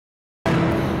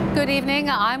Good evening,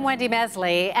 I'm Wendy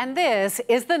Mesley, and this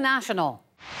is The National.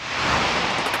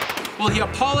 Will he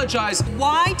apologize?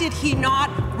 Why did he not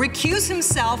recuse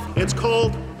himself? It's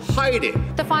called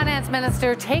hiding. The finance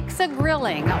minister takes a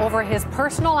grilling over his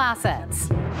personal assets.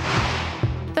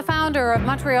 The founder of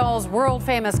Montreal's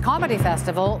world-famous comedy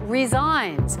festival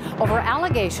resigns over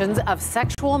allegations of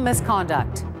sexual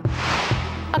misconduct.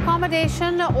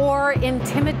 Accommodation or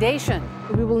intimidation?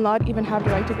 We will not even have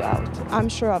the right to go out. I'm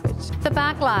sure of it. The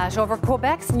backlash over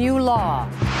Quebec's new law.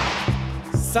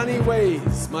 Sunny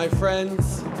ways, my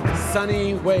friends,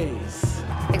 sunny ways.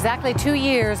 Exactly 2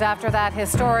 years after that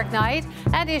historic night,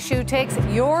 At Issue takes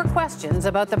your questions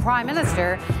about the Prime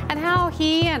Minister and how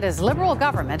he and his Liberal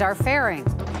government are faring.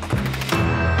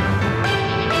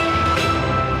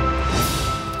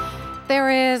 There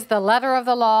is the letter of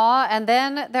the law, and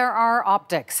then there are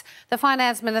optics. The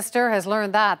finance minister has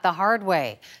learned that the hard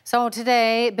way. So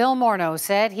today, Bill Morneau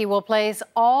said he will place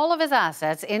all of his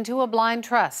assets into a blind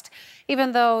trust,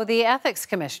 even though the ethics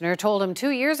commissioner told him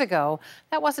 2 years ago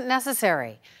that wasn't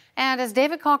necessary. And as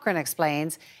David Cochrane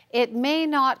explains, it may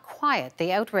not quiet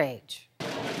the outrage.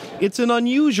 It's an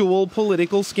unusual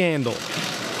political scandal.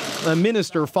 A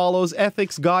minister follows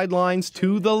ethics guidelines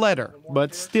to the letter,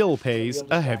 but still pays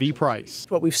a heavy price.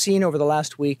 What we've seen over the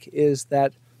last week is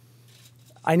that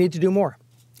I need to do more.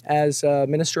 As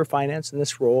Minister of Finance in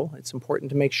this role, it's important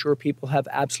to make sure people have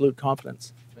absolute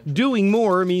confidence. Doing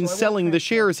more means selling the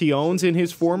shares he owns in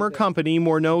his former company,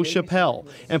 Morneau Chappelle,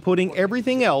 and putting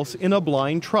everything else in a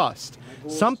blind trust,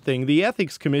 something the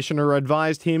ethics commissioner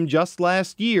advised him just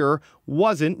last year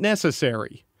wasn't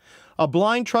necessary. A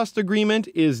blind trust agreement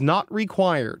is not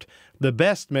required. The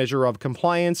best measure of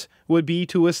compliance would be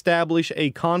to establish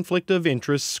a conflict of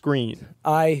interest screen.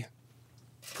 I,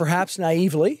 perhaps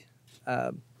naively,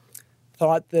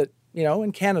 thought that,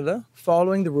 in Canada,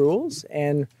 following the rules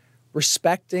and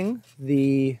respecting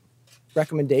the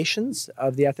recommendations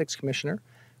of the ethics commissioner,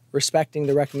 respecting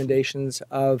the recommendations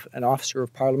of an officer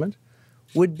of Parliament,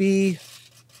 would be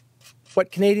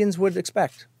what Canadians would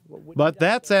expect. But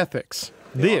that's ethics.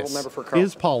 This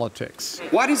is politics.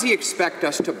 Why does he expect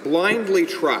us to blindly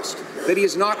trust that he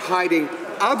is not hiding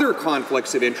other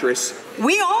conflicts of interest?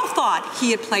 We all thought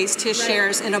he had placed his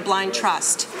shares in a blind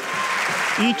trust.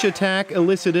 Each attack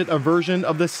elicited a version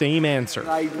of the same answer.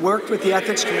 I worked with the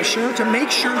ethics commissioner to make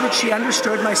sure that she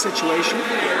understood my situation.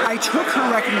 I took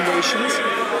her recommendations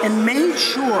and made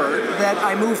sure that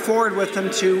I moved forward with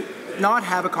them to not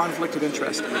have a conflict of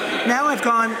interest. Now I've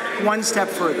gone one step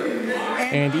further.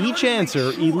 And each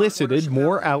answer elicited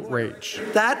more outrage.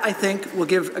 That, I think, will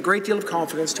give a great deal of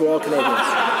confidence to all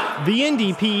Canadians. The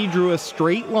NDP drew a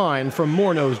straight line from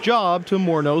Morneau's job to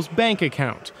Morneau's bank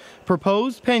account.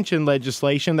 Proposed pension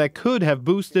legislation that could have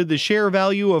boosted the share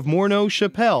value of Morneau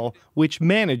Chappelle, which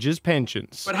manages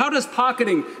pensions. But how does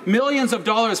pocketing millions of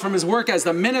dollars from his work as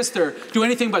the minister do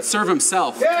anything but serve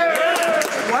himself?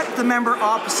 What the member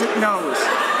opposite knows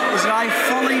is that I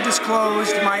fully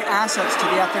disclosed my assets to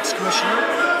the ethics commissioner.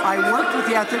 I worked with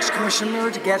the ethics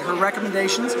commissioner to get her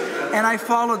recommendations, and I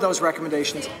followed those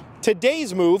recommendations.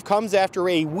 Today's move comes after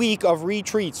a week of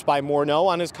retreats by Morneau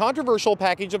on his controversial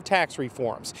package of tax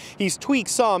reforms. He's tweaked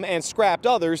some and scrapped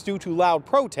others due to loud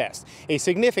protest, a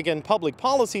significant public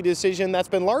policy decision that's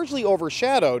been largely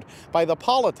overshadowed by the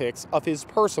politics of his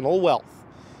personal wealth.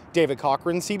 David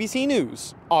Cochrane, CBC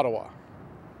News, Ottawa.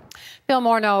 Bill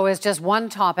Morneau is just one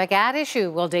topic At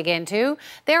Issue we'll dig into.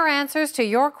 Their answers to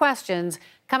your questions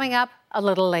coming up a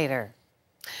little later.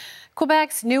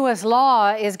 Quebec's newest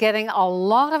law is getting a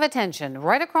lot of attention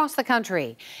right across the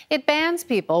country. It bans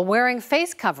people wearing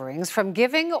face coverings from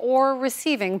giving or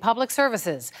receiving public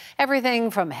services,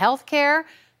 everything from health care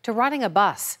to riding a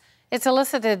bus. It's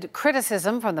elicited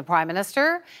criticism from the Prime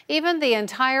Minister, even the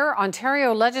entire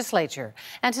Ontario legislature.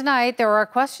 And tonight, there are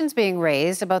questions being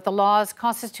raised about the law's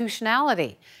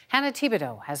constitutionality. Hannah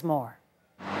Thibodeau has more.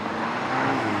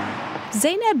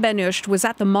 Zainab Benusht was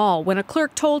at the mall when a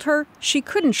clerk told her she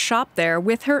couldn't shop there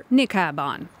with her niqab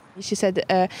on. She said,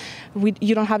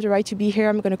 you don't have the right to be here.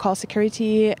 I'm going to call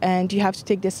security, and you have to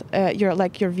take this your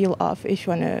veil off if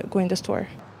you want to go in the store.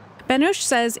 Benusht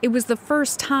says it was the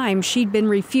first time she'd been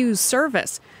refused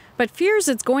service, but fears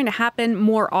it's going to happen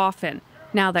more often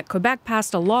now that Quebec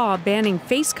passed a law banning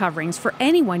face coverings for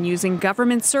anyone using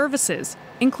government services,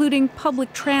 including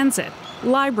public transit,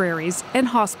 libraries, and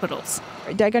hospitals.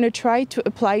 They're going to try to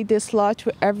apply this law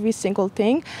to every single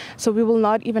thing, so we will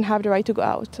not even have the right to go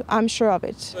out. I'm sure of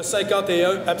it.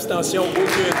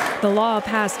 The law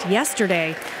passed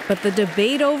yesterday, but the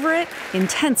debate over it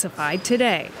intensified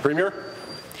today. Premier?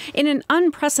 In an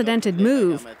unprecedented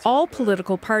move, all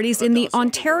political parties in the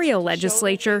Ontario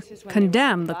legislature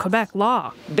condemn the Quebec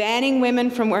law. Banning women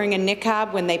from wearing a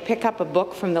niqab when they pick up a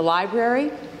book from the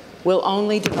library will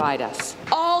only divide us.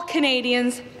 All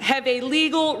Canadians have a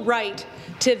legal right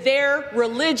to their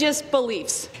religious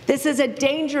beliefs. This is a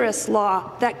dangerous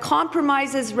law that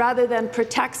compromises rather than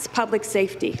protects public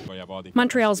safety.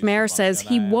 Montreal's mayor says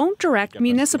he won't direct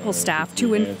municipal staff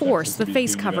to enforce the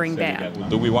face covering ban.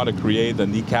 Do we want to create a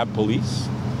niqab police?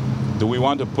 Do we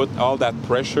want to put all that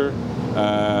pressure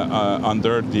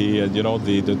under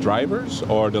the drivers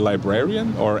or the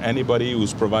librarian or anybody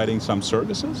who's providing some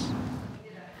services?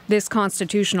 This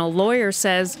constitutional lawyer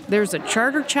says there's a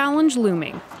charter challenge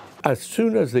looming. As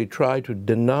soon as they try to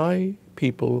deny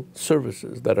people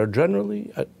services that are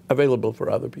generally available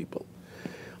for other people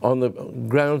on the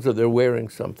grounds that they're wearing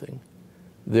something,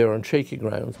 they're on shaky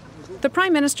grounds. The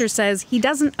Prime Minister says he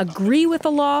doesn't agree with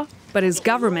the law, but his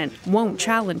government won't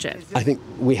challenge it. I think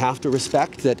we have to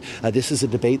respect that this is a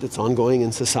debate that's ongoing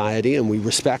in society, and we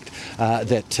respect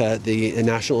that the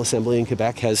National Assembly in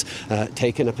Quebec has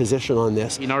taken a position on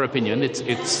this. In our opinion,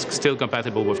 it's still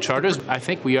compatible with charters. I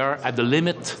think we are at the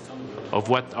limit of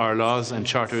what our laws and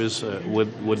charters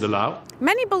would allow.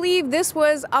 Many believe this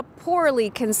was a poorly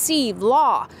conceived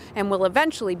law and will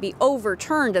eventually be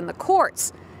overturned in the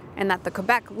courts, and that the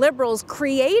Quebec Liberals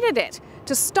created it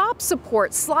to stop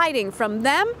support sliding from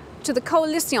them to the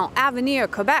Coalition Avenir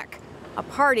Quebec, a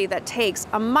party that takes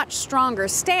a much stronger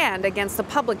stand against the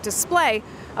public display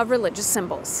of religious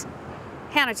symbols.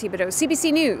 Hannah Thibodeau,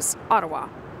 CBC News, Ottawa.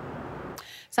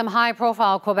 Some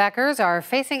high-profile Quebecers are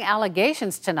facing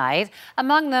allegations tonight,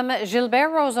 among them Gilbert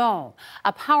Rozon,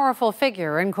 a powerful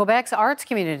figure in Quebec's arts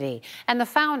community and the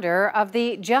founder of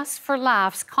the Just for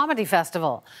Laughs Comedy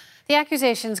Festival. The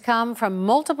accusations come from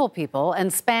multiple people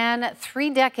and span 3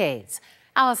 decades.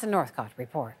 Alison Northcott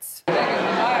reports.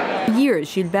 For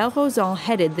years, Gilbert Rozon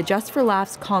headed the Just for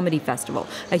Laughs Comedy Festival,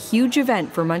 a huge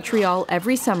event for Montreal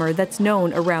every summer that's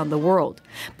known around the world.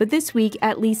 But this week,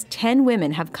 at least 10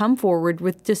 women have come forward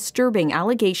with disturbing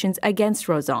allegations against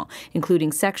Rozon,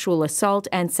 including sexual assault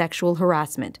and sexual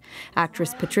harassment.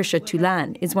 Actress Patricia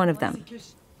Tulane is one of them.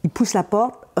 Il pousse la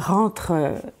porte,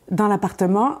 rentre dans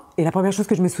l'appartement, et la première chose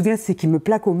que je me souviens, c'est qu'il me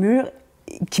plaque au mur,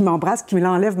 qu'il m'embrasse, qu'il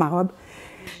m'enlève ma robe.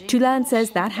 Tulane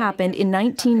says that happened in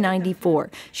 1994.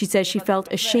 She says she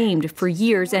felt ashamed for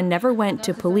years and never went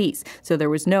to police, so there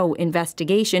was no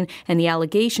investigation, and the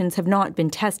allegations have not been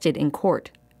tested in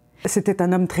court. C'était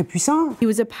un homme très puissant. He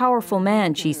was a powerful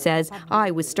man, she says.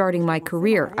 I was starting my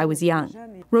career. I was young.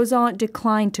 Rozon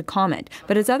declined to comment,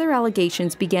 but as other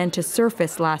allegations began to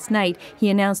surface last night, he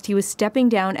announced he was stepping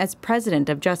down as president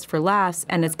of Just for Laughs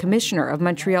and as commissioner of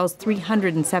Montreal's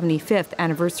 375th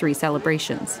anniversary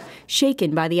celebrations.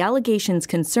 Shaken by the allegations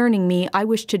concerning me, I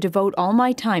wish to devote all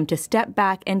my time to step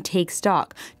back and take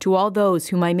stock. To all those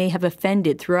whom I may have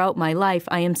offended throughout my life,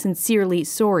 I am sincerely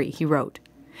sorry, he wrote.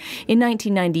 In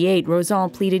 1998, Rozon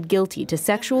pleaded guilty to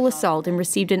sexual assault and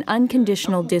received an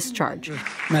unconditional discharge.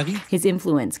 His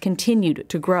influence continued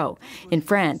to grow. In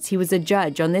France, he was a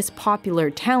judge on this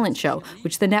popular talent show,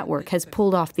 which the network has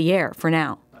pulled off the air for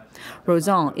now.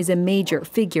 Rozon is a major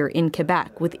figure in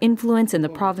Quebec with influence in the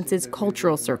province's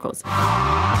cultural circles.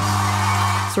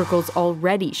 Circles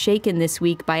already shaken this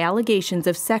week by allegations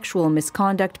of sexual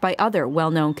misconduct by other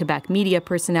well-known Quebec media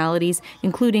personalities,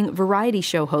 including variety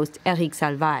show host Eric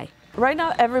Salvaille. Right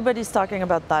now, everybody's talking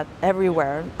about that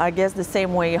everywhere. I guess the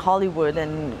same way Hollywood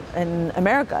and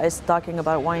America is talking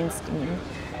about Weinstein.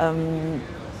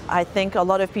 I think a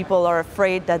lot of people are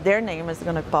afraid that their name is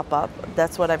going to pop up.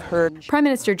 That's what I've heard. Prime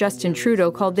Minister Justin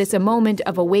Trudeau called this a moment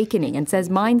of awakening and says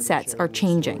mindsets are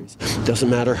changing. Doesn't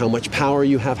matter how much power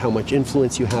you have, how much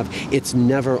influence you have, it's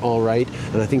never all right.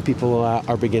 And I think people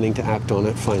are beginning to act on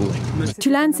it finally.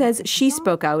 Tulane says she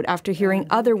spoke out after hearing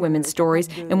other women's stories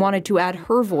and wanted to add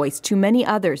her voice to many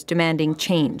others demanding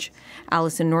change.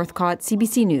 Alison Northcott,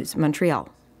 CBC News, Montreal.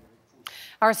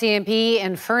 RCMP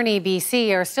in Fernie,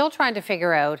 BC are still trying to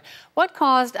figure out what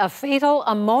caused a fatal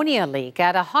ammonia leak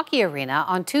at a hockey arena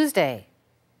on Tuesday.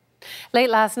 Late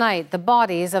last night, the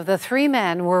bodies of the 3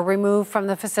 men were removed from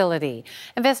the facility.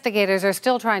 Investigators are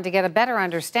still trying to get a better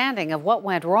understanding of what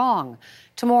went wrong.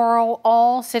 Tomorrow,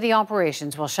 all city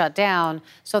operations will shut down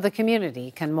so the community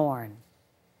can mourn.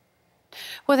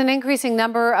 With an increasing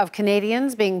number of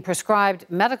Canadians being prescribed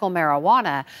medical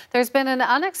marijuana, there's been an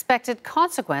unexpected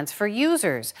consequence for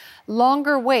users: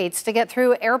 longer waits to get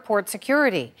through airport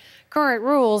security. Current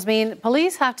rules mean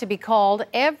police have to be called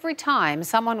every time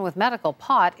someone with medical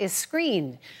pot is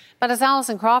screened. But as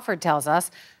Alison Crawford tells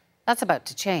us, that's about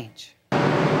to change.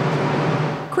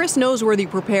 Chris Noseworthy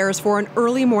prepares for an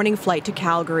early morning flight to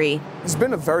Calgary. It's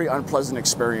been a very unpleasant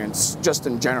experience, just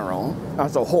in general,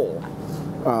 as a whole.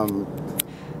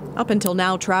 Up until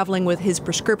now, traveling with his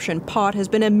prescription pot has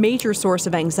been a major source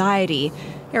of anxiety.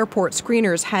 Airport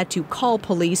screeners had to call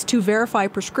police to verify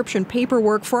prescription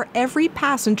paperwork for every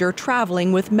passenger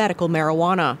traveling with medical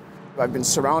marijuana. I've been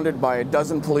surrounded by a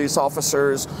dozen police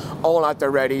officers, all at the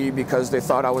ready because they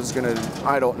thought I was going to,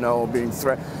 I don't know, being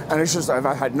threatened. And it's just, I've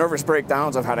had nervous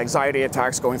breakdowns, I've had anxiety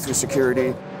attacks going through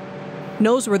security.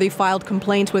 Noseworthy filed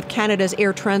complaints with Canada's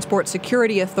Air Transport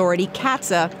Security Authority,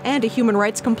 CATSA, and a human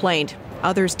rights complaint.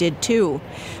 Others did too.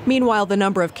 Meanwhile, the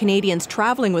number of Canadians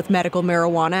traveling with medical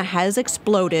marijuana has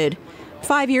exploded.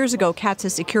 5 years ago,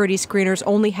 CATSA security screeners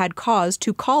only had cause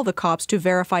to call the cops to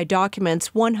verify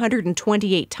documents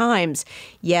 128 times.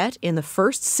 Yet, in the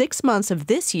first 6 months of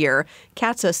this year,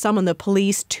 CATSA summoned the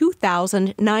police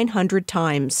 2,900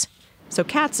 times. So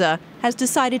CATSA has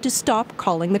decided to stop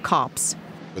calling the cops.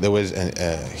 There was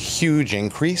a huge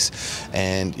increase,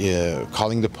 and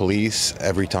calling the police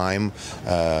every time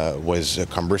was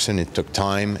cumbersome. It took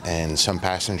time, and some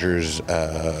passengers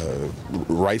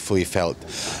rightfully felt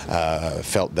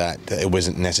that it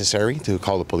wasn't necessary to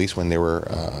call the police when they were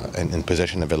in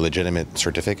possession of a legitimate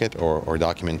certificate or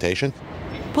documentation.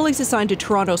 Police assigned to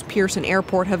Toronto's Pearson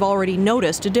Airport have already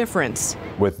noticed a difference.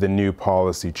 With the new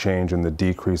policy change and the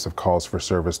decrease of calls for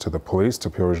service to the police, to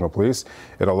Peel Regional Police,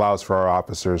 it allows for our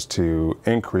officers to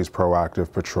increase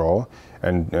proactive patrol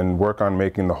and work on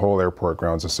making the whole airport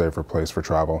grounds a safer place for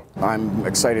travel. I'm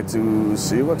excited to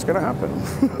see what's going to happen.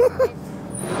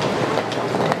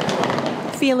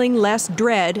 Feeling less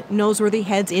dread, Noseworthy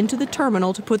heads into the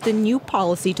terminal to put the new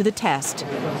policy to the test.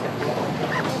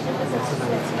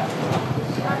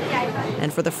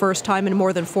 And for the first time in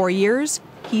more than 4 years,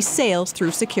 he sails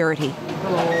through security.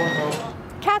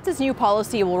 CATSA's new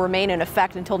policy will remain in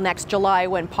effect until next July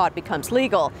when pot becomes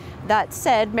legal. That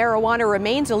said, marijuana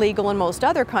remains illegal in most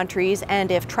other countries,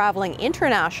 and if traveling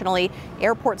internationally,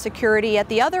 airport security at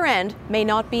the other end may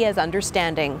not be as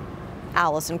understanding.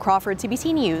 Alison Crawford,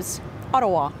 CBC News,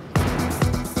 Ottawa.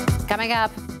 Coming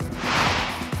up,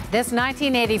 this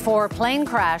 1984 plane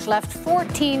crash left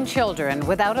 14 children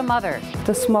without a mother.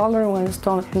 The smaller ones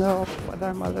don't know what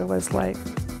their mother was like.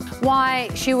 Why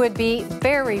she would be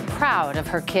very proud of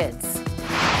her kids.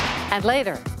 And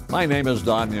later, my name is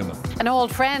Don Newman. An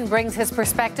old friend brings his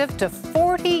perspective to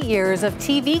 40 years of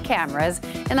TV cameras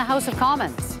in the House of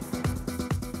Commons.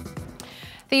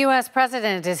 The U.S.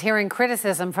 president is hearing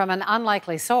criticism from an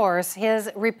unlikely source, his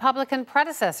Republican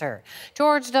predecessor.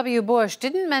 George W. Bush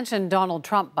didn't mention Donald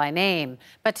Trump by name,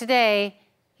 but today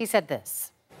he said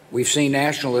this. We've seen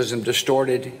nationalism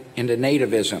distorted into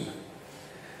nativism.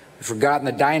 We've forgotten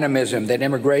the dynamism that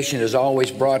immigration has always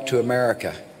brought to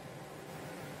America.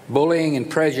 Bullying and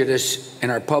prejudice in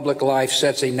our public life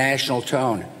sets a national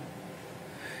tone,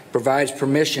 provides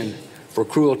permission for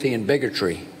cruelty and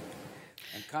bigotry.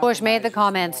 Bush made the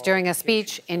comments during a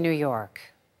speech in New York.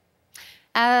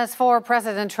 As for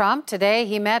President Trump, today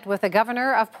he met with the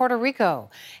governor of Puerto Rico.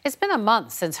 It's been a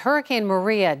month since Hurricane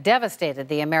Maria devastated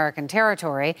the American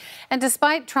territory, and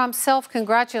despite Trump's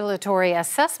self-congratulatory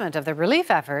assessment of the relief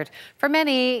effort, for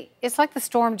many, it's like the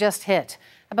storm just hit.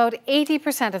 About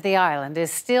 80% of the island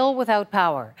is still without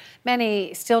power.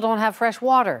 Many still don't have fresh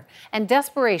water, and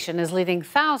desperation is leading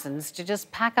thousands to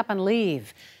just pack up and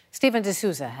leave. Stephen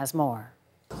D'Souza has more.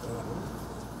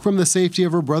 From the safety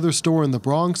of her brother's store in the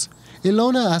Bronx,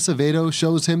 Ilona Acevedo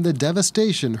shows him the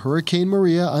devastation Hurricane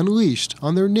Maria unleashed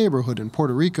on their neighborhood in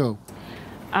Puerto Rico.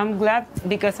 I'm glad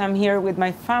because I'm here with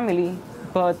my family,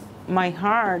 but my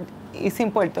heart is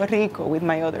in Puerto Rico with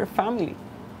my other family.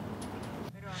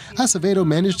 Acevedo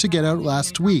managed to get out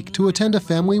last week to attend a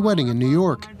family wedding in New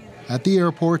York. At the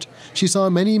airport, she saw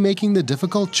many making the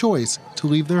difficult choice to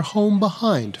leave their home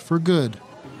behind for good.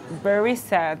 Very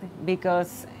sad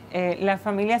because las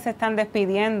familias se están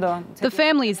despidiendo. The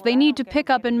families, they need to pick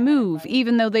up and move,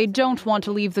 even though they don't want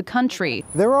to leave the country.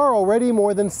 There are already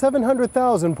more than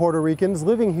 700,000 Puerto Ricans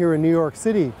living here in New York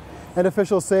City. And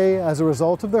officials say as a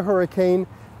result of the hurricane,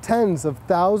 tens of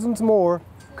thousands more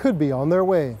could be on their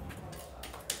way.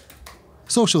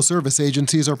 Social service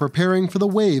agencies are preparing for the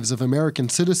waves of American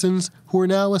citizens who are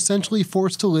now essentially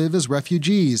forced to live as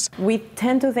refugees. We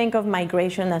tend to think of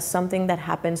migration as something that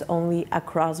happens only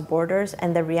across borders,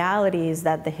 and the reality is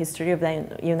that the history of the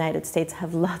United States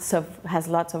has lots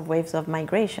of waves of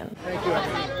migration.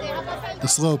 The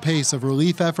slow pace of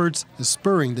relief efforts is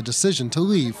spurring the decision to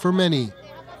leave for many.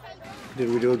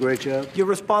 Did we do a great job? You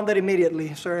responded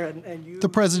immediately, sir. The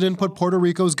president put Puerto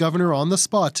Rico's governor on the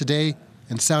spot today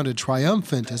and sounded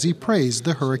triumphant as he praised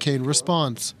the hurricane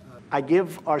response. I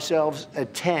give ourselves a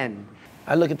 10.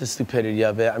 I look at the stupidity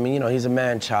of it. I mean, you know, he's a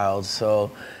man-child,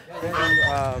 so...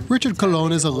 Richard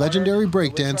Colon is a legendary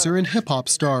breakdancer and hip-hop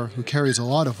star who carries a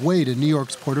lot of weight in New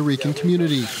York's Puerto Rican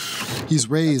community. He's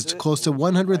raised close to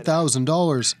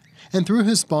 $100,000, and through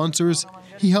his sponsors,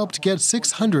 he helped get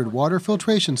 600 water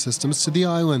filtration systems to the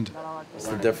island. What's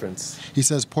the difference? He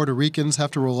says Puerto Ricans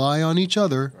have to rely on each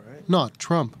other, not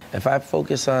Trump. If I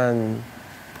focus on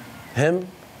him,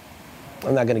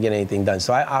 I'm not going to get anything done.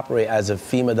 So I operate as if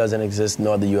FEMA doesn't exist,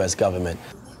 nor the U.S. government.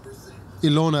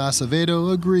 Ilona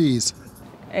Acevedo agrees.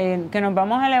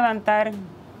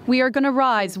 We are going to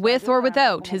rise with or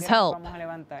without his help.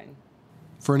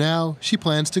 For now, she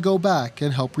plans to go back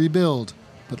and help rebuild.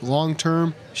 But long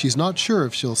term, she's not sure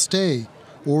if she'll stay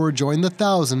or join the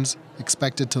thousands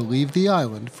expected to leave the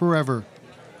island forever.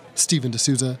 Stephen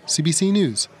D'Souza, CBC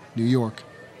News, New York.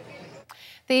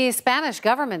 The Spanish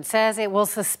government says it will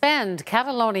suspend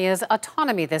Catalonia's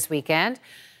autonomy this weekend.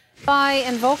 By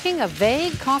invoking a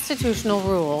vague constitutional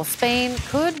rule, Spain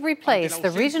could replace the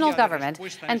regional government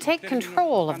and take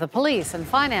control of the police and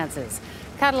finances.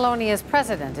 Catalonia's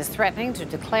president is threatening to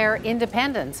declare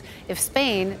independence if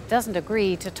Spain doesn't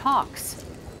agree to talks.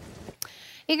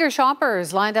 Eager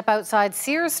shoppers lined up outside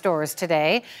Sears stores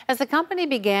today as the company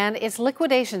began its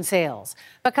liquidation sales.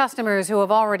 But customers who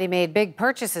have already made big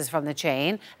purchases from the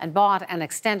chain and bought an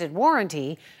extended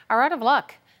warranty are out of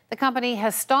luck. The company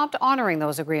has stopped honoring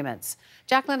those agreements.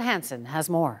 Jacqueline Hansen has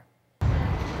more.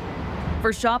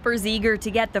 For shoppers eager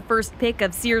to get the first pick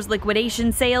of Sears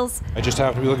liquidation sales, I just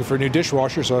happened to be looking for a new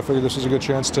dishwasher, so I figured this was a good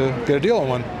chance to get a deal on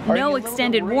one. No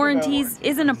extended warranties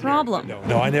isn't a problem.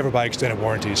 No, I never buy extended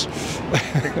warranties.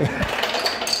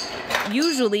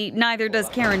 Usually, neither does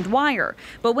Karen Dwyer.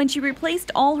 But when she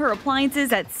replaced all her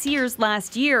appliances at Sears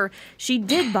last year, she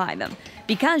did buy them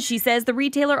because she says the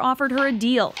retailer offered her a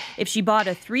deal. If she bought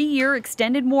a 3-year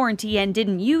extended warranty and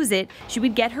didn't use it, she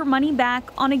would get her money back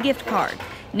on a gift card.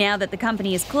 Now that the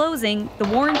company is closing, the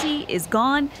warranty is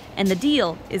gone and the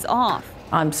deal is off.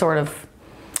 I'm sort of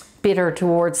bitter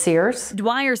towards Sears.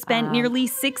 Dwyer spent nearly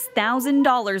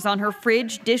 $6,000 on her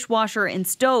fridge, dishwasher, and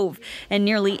stove, and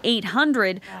nearly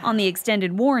 $800 on the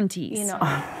extended warranties. You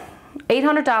know,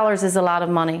 $800 is a lot of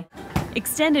money.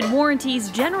 Extended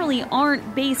warranties generally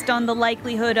aren't based on the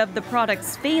likelihood of the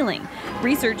products failing.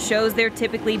 Research shows they're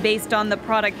typically based on the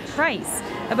product price,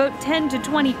 about 10 to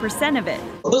 20% of it.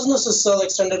 Businesses sell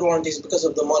extended warranties because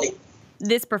of the money.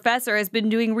 This professor has been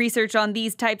doing research on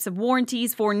these types of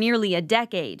warranties for nearly a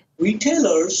decade.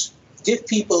 Retailers give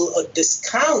people a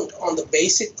discount on the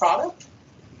basic product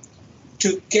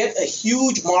to get a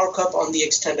huge markup on the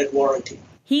extended warranty.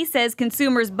 He says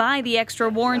consumers buy the extra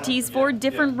warranties for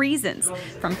different reasons,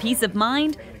 from peace of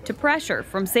mind to pressure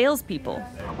from salespeople.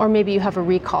 Or maybe you have a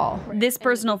recall. This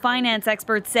personal finance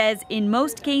expert says in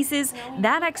most cases,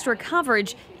 that extra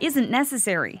coverage isn't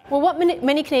necessary. Well, what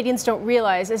many Canadians don't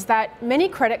realize is that many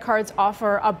credit cards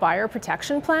offer a buyer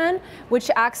protection plan,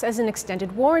 which acts as an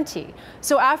extended warranty.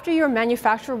 So after your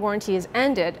manufacturer warranty is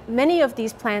ended, many of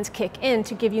these plans kick in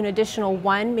to give you an additional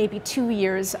 1, maybe 2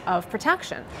 years of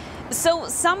protection. So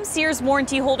some Sears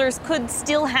warranty holders could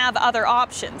still have other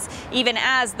options, even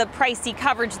as the pricey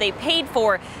coverage they paid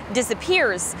for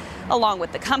disappears along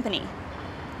with the company.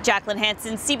 Jacqueline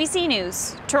Hansen, CBC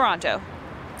News, Toronto.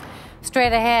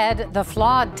 Straight ahead, the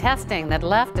flawed testing that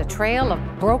left a trail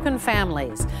of broken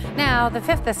families. Now, the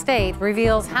Fifth Estate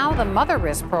reveals how the Mother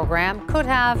Risk program could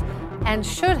have and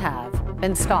should have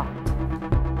been stopped.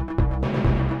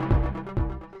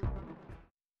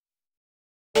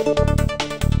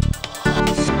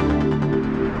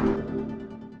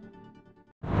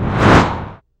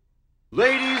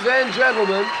 Ladies and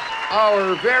gentlemen,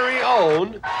 our very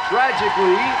own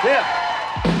Tragically Hip.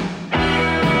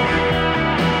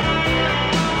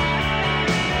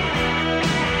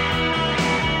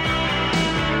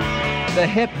 The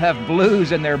hip have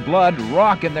blues in their blood,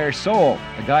 rock in their soul.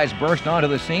 The guys burst onto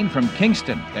the scene from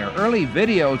Kingston. Their early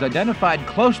videos identified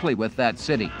closely with that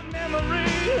city.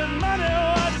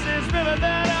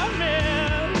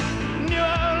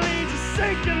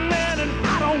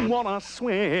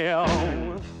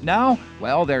 Now,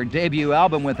 well, their debut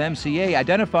album with MCA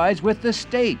identifies with the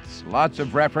States. Lots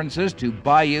of references to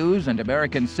bayous and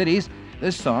American cities.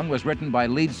 This song was written by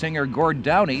lead singer Gord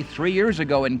Downie 3 years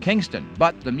ago in Kingston.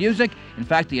 But the music, in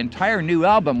fact, the entire new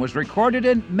album was recorded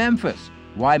in Memphis.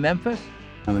 Why Memphis?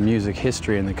 The music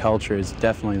history and the culture is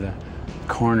definitely the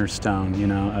cornerstone, you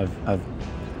know, of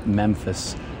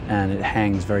Memphis. And it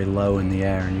hangs very low in the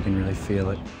air and you can really feel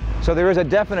it. So there is a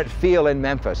definite feel in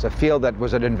Memphis, a feel that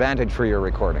was an advantage for your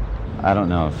recording. I don't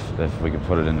know if we could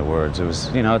put it into words. It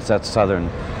was, you know, it's that southern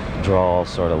drawl,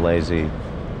 sort of lazy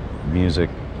music.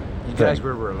 You guys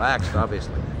were relaxed,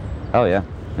 obviously. Oh, yeah.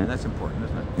 And that's important,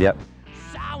 isn't it? Yep.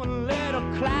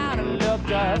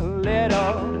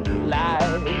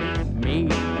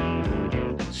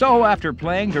 So, after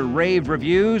playing to rave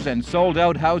reviews and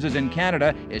sold-out houses in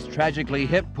Canada, is Tragically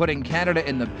Hip putting Canada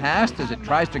in the past as it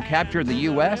tries to capture the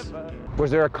U.S.?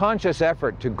 Was there a conscious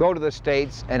effort to go to the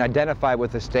States and identify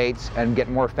with the States and get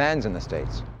more fans in the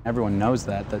States? Everyone knows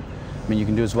that I mean, you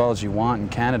can do as well as you want in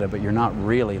Canada, but you're not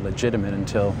really legitimate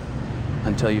until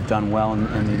you've done well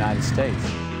in the United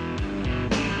States.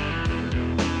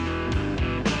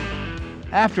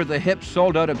 After the Hip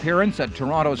sold-out appearance at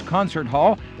Toronto's Concert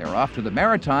Hall, they're off to the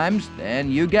Maritimes, then,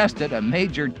 you guessed it, a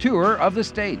major tour of the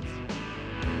States.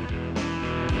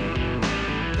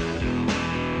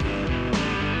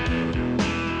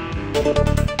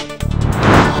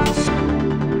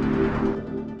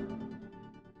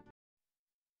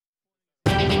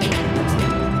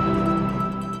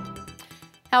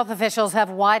 Health officials have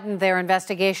widened their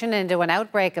investigation into an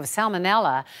outbreak of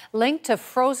salmonella linked to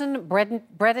frozen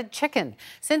breaded chicken.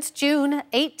 Since June,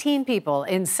 18 people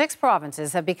in 6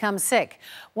 provinces have become sick.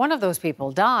 One of those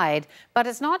people died, but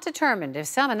it's not determined if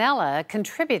salmonella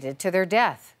contributed to their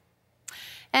death.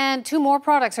 And 2 more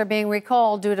products are being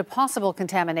recalled due to possible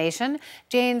contamination: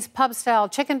 Jane's Pub-Style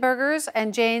Chicken Burgers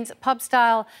and Jane's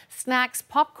Pub-Style Snacks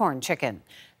Popcorn Chicken.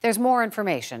 There's more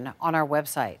information on our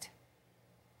website.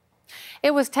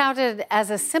 It was touted as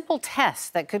a simple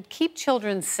test that could keep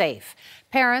children safe.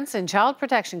 Parents in child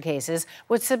protection cases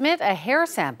would submit a hair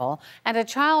sample, and a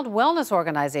child wellness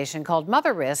organization called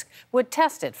Mother Risk would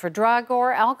test it for drug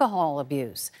or alcohol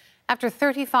abuse. After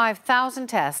 35,000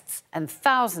 tests and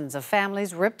thousands of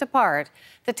families ripped apart,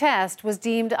 the test was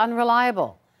deemed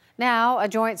unreliable. Now, a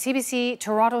joint CBC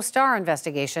Toronto Star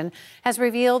investigation has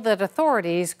revealed that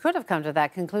authorities could have come to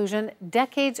that conclusion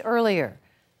decades earlier.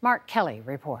 Mark Kelly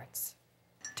reports.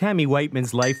 Tammy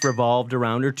Whiteman's life revolved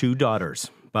around her 2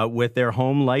 daughters. But with their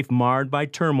home life marred by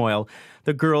turmoil,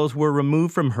 the girls were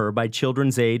removed from her by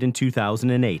Children's Aid in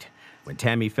 2008. When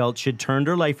Tammy felt she'd turned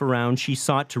her life around, she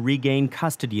sought to regain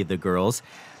custody of the girls.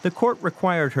 The court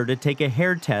required her to take a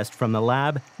hair test from the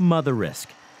lab Mother Risk.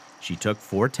 She took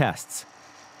 4 tests.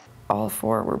 All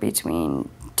 4 were between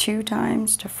 2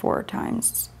 times to 4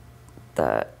 times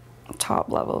the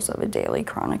top levels of a daily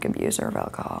chronic abuser of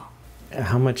alcohol.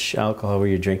 How much alcohol were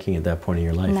you drinking at that point in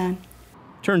your life? None.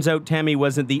 Turns out Tammy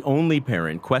wasn't the only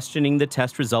parent questioning the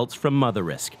test results from Mother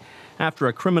Risk. After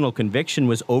a criminal conviction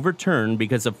was overturned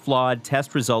because of flawed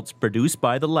test results produced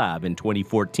by the lab in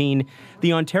 2014,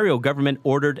 the Ontario government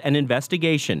ordered an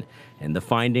investigation, and the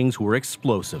findings were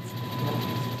explosive.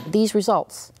 These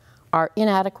results are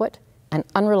inadequate and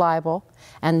unreliable,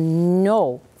 and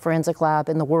no forensic lab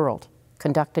in the world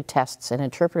conducted tests and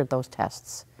interpreted those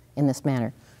tests in this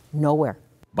manner. Nowhere.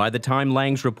 By the time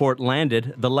Lang's report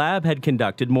landed, the lab had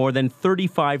conducted more than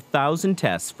 35,000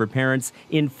 tests for parents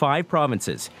in 5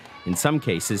 provinces, in some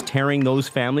cases tearing those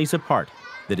families apart.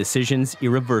 The decision's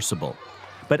irreversible.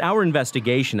 But our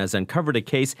investigation has uncovered a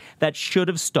case that should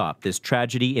have stopped this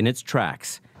tragedy in its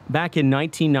tracks. Back in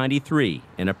 1993,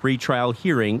 in a pretrial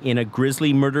hearing in a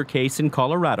grisly murder case in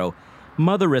Colorado,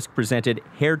 Mother Risk presented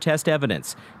hair test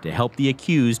evidence to help the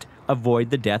accused avoid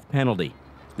the death penalty.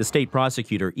 The state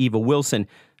prosecutor, Eva Wilson,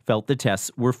 felt the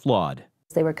tests were flawed.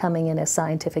 They were coming in as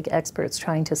scientific experts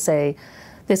trying to say,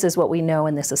 this is what we know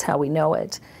and this is how we know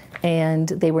it. And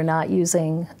they were not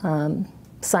using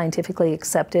scientifically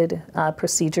accepted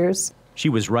procedures. She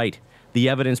was right. The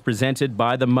evidence presented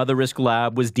by the Mother Risk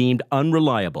lab was deemed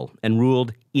unreliable and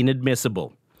ruled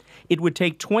inadmissible. It would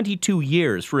take 22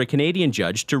 years for a Canadian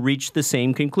judge to reach the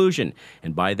same conclusion,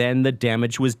 and by then the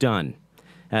damage was done.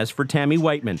 As for Tammy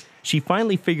Whiteman, she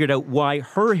finally figured out why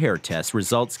her hair test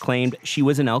results claimed she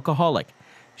was an alcoholic.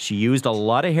 She used a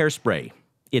lot of hairspray.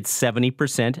 It's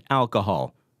 70%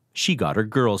 alcohol. She got her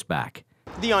girls back.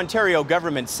 The Ontario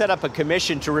government set up a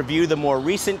commission to review the more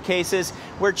recent cases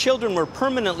where children were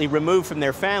permanently removed from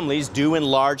their families due in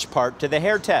large part to the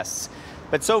hair tests.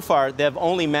 But so far, they've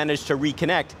only managed to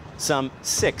reconnect some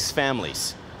 6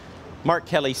 families. Mark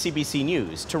Kelly, CBC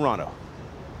News, Toronto.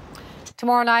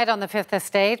 Tomorrow night on the Fifth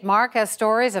Estate, Mark has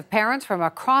stories of parents from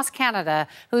across Canada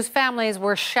whose families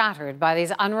were shattered by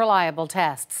these unreliable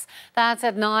tests. That's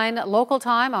at 9 local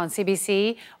time on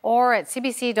CBC or at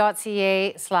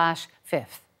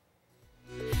cbc.ca/fifth.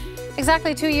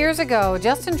 Exactly 2 years ago,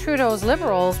 Justin Trudeau's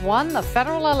Liberals won the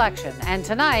federal election, and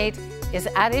tonight is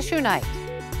At Issue Night.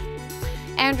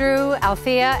 Andrew,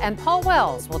 Althea, and Paul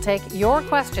Wells will take your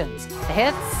questions, the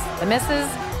hits, the misses,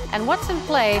 and what's in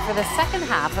play for the second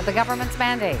half of the government's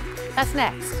mandate. That's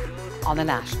next on The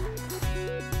National.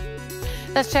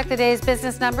 Let's check the day's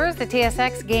business numbers. The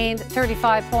TSX gained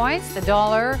 35 points. The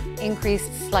dollar increased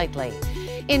slightly.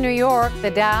 In New York, the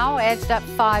Dow edged up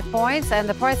 5 points and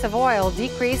the price of oil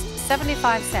decreased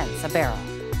 75 cents a barrel.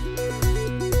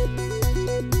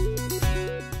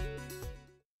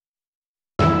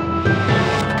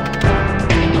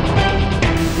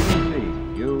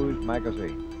 CBC News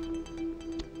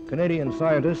Magazine. Canadian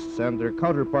scientists and their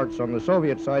counterparts on the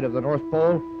Soviet side of the North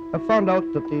Pole have found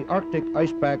out that the Arctic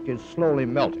ice pack is slowly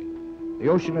melting. The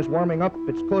ocean is warming up.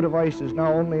 Its coat of ice is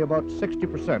now only about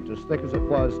 60% as thick as it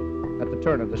was at the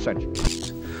turn of the century.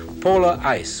 Polar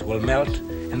ice will melt,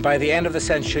 and by the end of the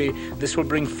century, this will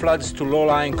bring floods to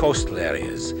low-lying coastal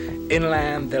areas.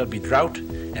 Inland, there'll be drought,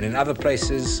 and in other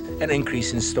places, an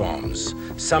increase in storms.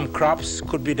 Some crops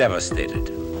could be devastated.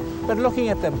 But looking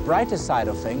at the brighter side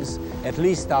of things, at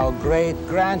least our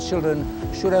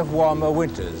great-grandchildren should have warmer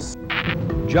winters.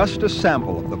 Just a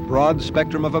sample of the broad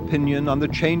spectrum of opinion on the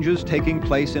changes taking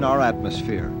place in our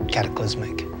atmosphere.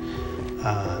 Cataclysmic,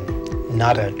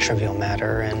 not a trivial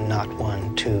matter and not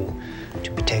one to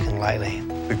be taken lightly.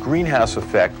 The greenhouse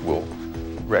effect will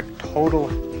wreak total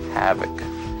havoc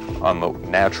on the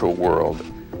natural world.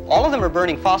 All of them are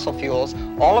burning fossil fuels.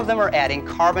 All of them are adding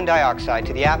carbon dioxide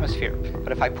to the atmosphere.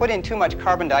 But if I put in too much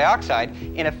carbon dioxide,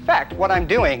 in effect, what I'm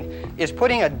doing is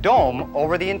putting a dome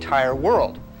over the entire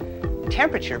world.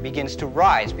 Temperature begins to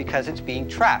rise because it's being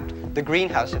trapped, the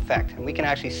greenhouse effect. And we can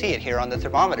actually see it here on the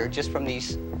thermometer just from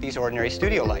these ordinary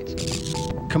studio lights.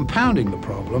 Compounding the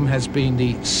problem has been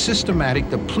the systematic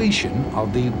depletion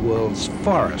of the world's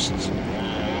forests.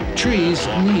 Trees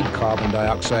need carbon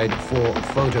dioxide for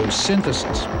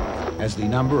photosynthesis. As the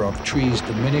number of trees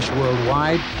diminish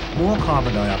worldwide, more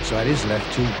carbon dioxide is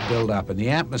left to build up in the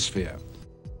atmosphere.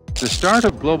 The start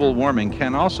of global warming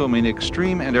can also mean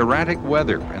extreme and erratic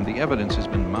weather, and the evidence has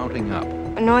been mounting up.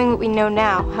 Knowing what we know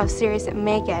now, how serious it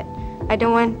may get, I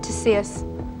don't want to see us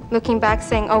looking back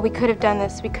saying, oh, we could have done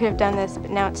this, but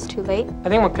now it's too late. I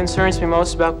think what concerns me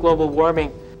most about global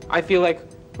warming, I feel like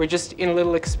we're just in a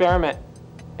little experiment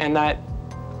and that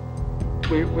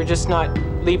we're just not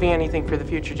leaving anything for the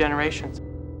future generations.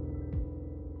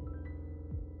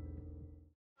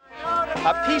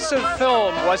 A piece of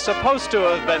film was supposed to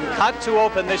have been cut to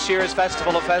open this year's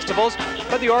Festival of Festivals,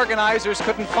 but the organizers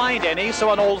couldn't find any,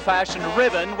 so an old-fashioned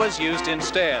ribbon was used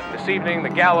instead. This evening, the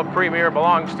gala premiere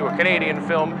belongs to a Canadian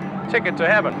film, Ticket to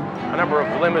Heaven. A number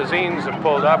of limousines have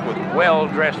pulled up with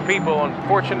well-dressed people.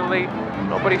 Unfortunately,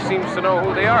 nobody seems to know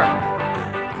who they are.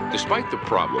 Despite the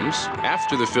problems,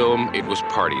 after the film, it was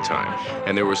party time,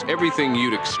 and there was everything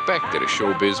you'd expect at a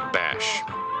showbiz bash.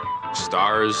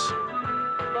 Stars,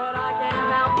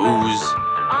 booze,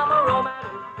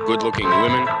 good-looking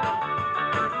women,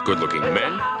 good-looking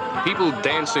men, people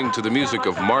dancing to the music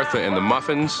of Martha and the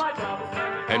Muffins,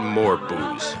 and more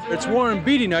booze. It's Warren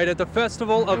Beatty night at the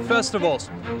Festival of Festivals,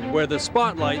 where the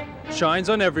spotlight shines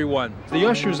on everyone. The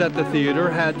ushers at the theater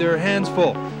had their hands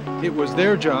full. It was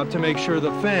their job to make sure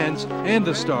the fans and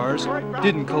the stars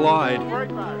didn't collide.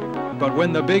 But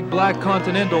when the big black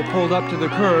Continental pulled up to the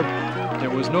curb, there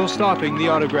was no stopping the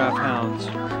autograph hounds.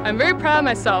 I'm very proud of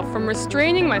myself from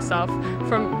restraining myself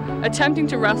from attempting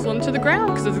to wrestle him to the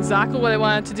ground, because it's exactly what I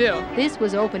wanted to do. This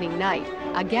was opening night,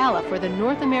 a gala for the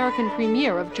North American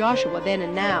premiere of Joshua Then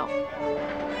and Now.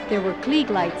 There were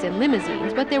Klieg lights and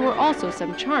limousines, but there were also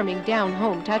some charming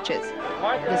down-home touches.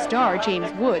 The star,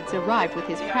 James Woods, arrived with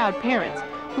his proud parents,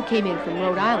 who came in from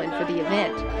Rhode Island for the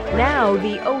event. Now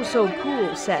the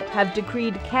oh-so-cool set have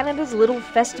decreed Canada's little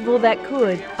festival that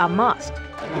could a must.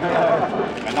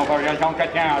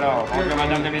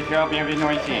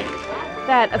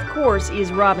 That, of course,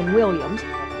 is Robin Williams,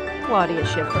 Claudia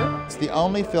Schiffer. It's the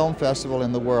only film festival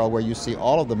in the world where you see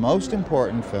all of the most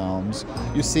important films.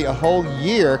 You see a whole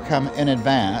year come in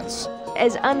advance.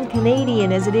 As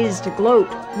un-Canadian as it is to gloat,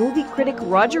 movie critic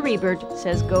Roger Ebert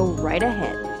says go right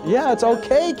ahead. Yeah, it's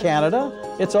okay, Canada.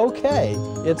 It's okay.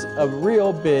 It's a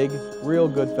real big, real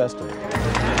good festival.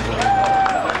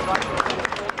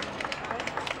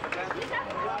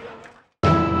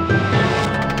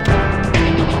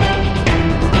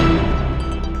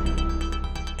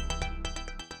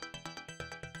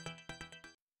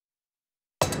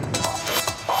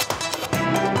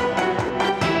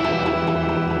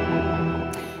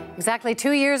 Exactly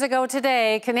 2 years ago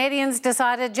today, Canadians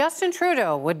decided Justin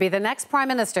Trudeau would be the next Prime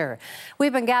Minister.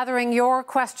 We've been gathering your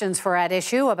questions for At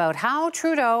Issue about how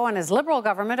Trudeau and his Liberal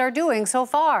government are doing so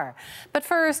far. But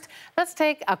first, let's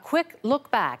take a quick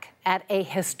look back at a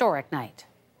historic night.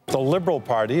 The Liberal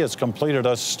Party has completed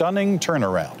a stunning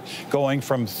turnaround, going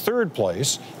from third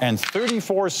place and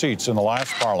 34 seats in the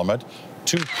last Parliament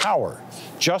to power.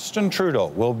 Justin Trudeau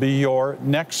will be your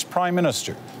next Prime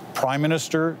Minister. Prime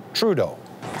Minister Trudeau.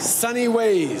 Sunny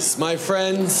ways, my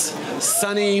friends,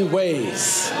 sunny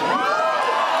ways.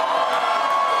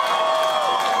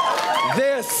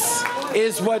 This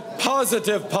is what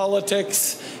positive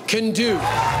politics can do.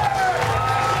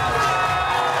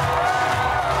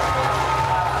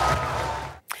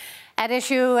 At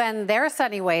issue and their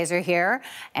sunny ways are here.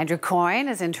 Andrew Coyne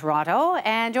is in Toronto,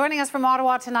 and joining us from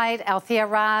Ottawa tonight, Althea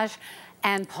Raj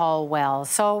and Paul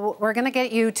Wells. So we're going to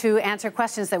get you to answer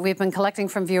questions that we've been collecting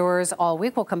from viewers all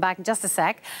week. We'll come back in just a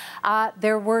sec.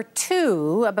 There were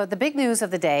two about the big news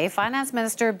of the day: Finance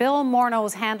Minister Bill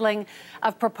Morneau's handling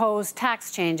of proposed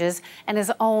tax changes and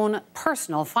his own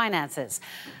personal finances.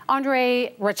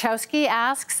 Andre Rachowski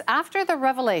asks, after the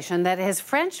revelation that his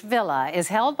French villa is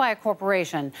held by a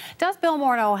corporation, does Bill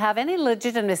Morneau have any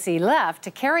legitimacy left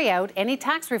to carry out any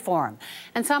tax reform?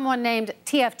 And someone named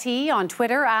TFT on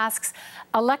Twitter asks,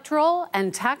 electoral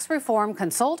and tax reform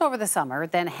consult over the summer,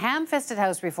 then ham-fisted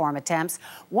House reform attempts.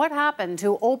 What happened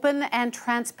to open and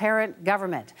transparent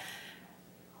government?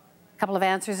 A couple of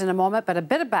answers in a moment, but a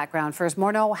bit of background first.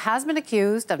 Morneau has been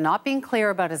accused of not being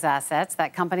clear about his assets,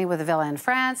 that company with a villa in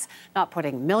France, not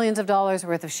putting millions of dollars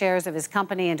worth of shares of his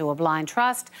company into a blind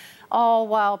trust, all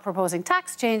while proposing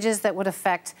tax changes that would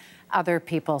affect other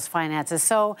people's finances.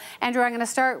 So, Andrew, I'm going to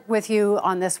start with you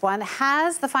on this one.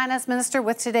 Has the finance minister,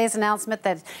 with today's announcement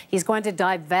that he's going to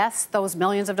divest those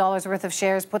millions of dollars worth of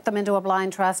shares, put them into a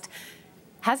blind trust,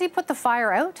 has he put the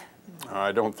fire out?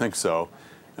 I don't think so.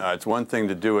 It's one thing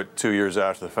to do it 2 years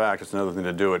after the fact. It's another thing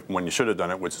to do it when you should have done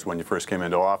it, which is when you first came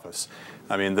into office.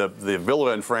 I mean, the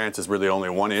villa in France is really only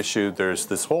one issue. There's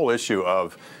this whole issue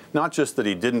of not just that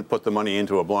he didn't put the money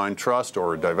into a blind trust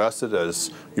or divest it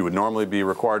as you would normally be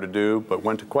required to do, but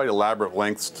went to quite elaborate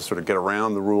lengths to sort of get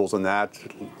around the rules on that,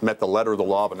 met the letter of the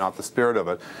law but not the spirit of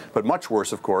it. But much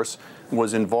worse, of course,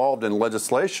 was involved in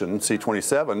legislation,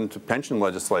 C-27, pension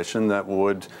legislation that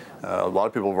would, a lot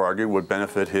of people have argued, would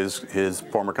benefit his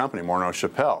former company, Morneau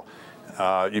Chappelle.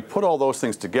 You put all those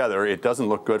things together, it doesn't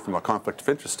look good from a conflict of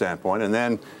interest standpoint, and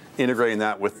then integrating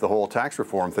that with the whole tax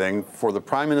reform thing, for the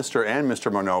Prime Minister and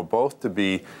Mr. Morneau both to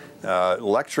be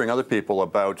lecturing other people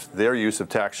about their use of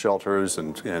tax shelters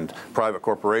and private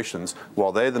corporations,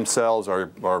 while they themselves are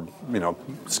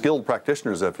skilled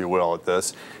practitioners, if you will, at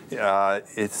this.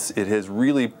 It has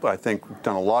really, I think,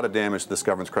 done a lot of damage to this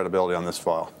government's credibility on this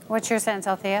file. What's your sense,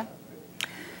 Althea?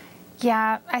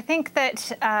 Yeah, I think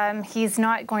that he's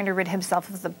not going to rid himself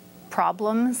of the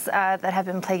problems that have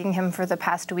been plaguing him for the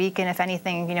past week. And if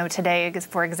anything, today,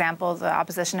 for example, the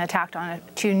opposition attacked on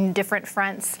two different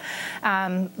fronts,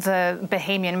 the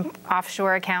Bahamian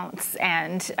offshore accounts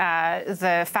and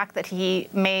the fact that he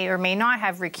may or may not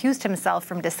have recused himself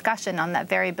from discussion on that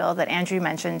very bill that Andrew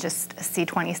mentioned, just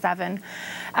C-27.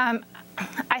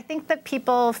 I think that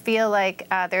people feel like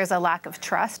there's a lack of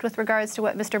trust with regards to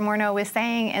what Mr. Morneau is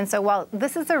saying. And so while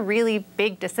this is a really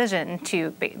big decision to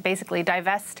basically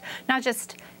divest not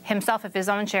just himself of his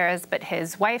own shares, but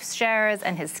his wife's shares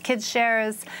and his kids'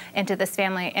 shares into this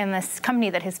family, in this company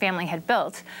that his family had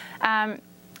built.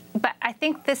 But I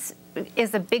think this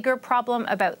is a bigger problem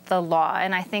about the law.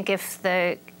 And I think if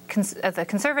the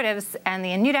Conservatives and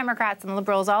the New Democrats and the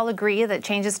Liberals all agree that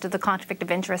changes to the Conflict of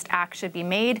Interest Act should be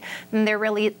made, then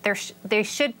they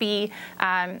should be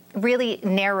really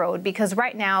narrowed, because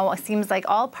right now it seems like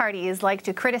all parties like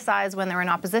to criticize when they're in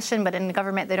opposition, but in the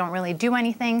government they don't really do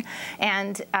anything.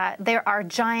 And there are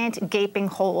giant gaping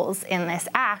holes in this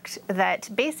act that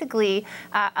basically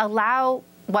allow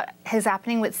what is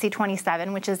happening with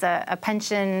C-27, which is a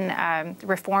pension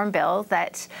reform bill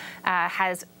that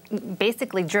has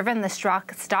basically driven the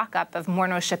stock up of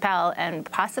Morneau Chappelle and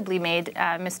possibly made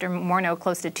Mr. Morneau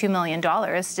close to $2 million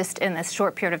just in this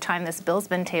short period of time this bill's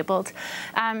been tabled.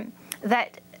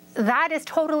 That is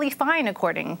totally fine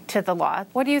according to the law.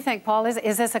 What do you think, Paul?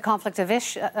 Is this a conflict of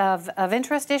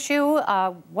interest issue?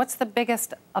 What's the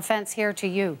biggest offense here to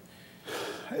you?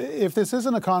 If this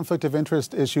isn't a conflict of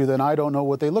interest issue, then I don't know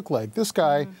what they look like. This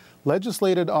guy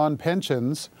legislated on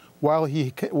pensions while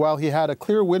he had a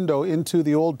clear window into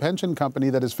the old pension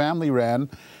company that his family ran,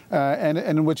 and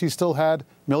in which he still had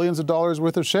millions of dollars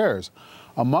worth of shares.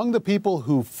 Among the people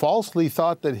who falsely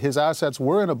thought that his assets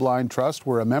were in a blind trust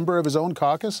were a member of his own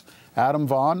caucus, Adam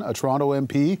Vaughan, a Toronto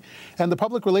MP, and the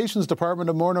Public Relations Department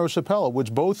of Morneau Chappelle,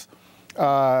 which both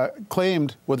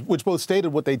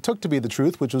stated what they took to be the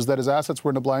truth, which was that his assets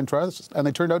were in a blind trust, and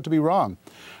they turned out to be wrong.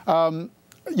 So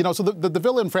the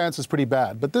villa in France is pretty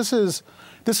bad, but this is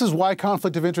why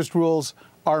conflict of interest rules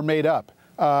are made up.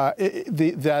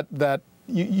 That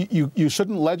you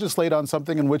shouldn't legislate on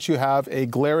something in which you have a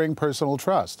glaring personal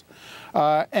trust.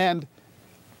 And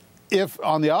if,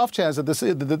 on the off chance that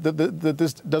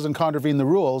this doesn't contravene the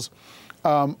rules,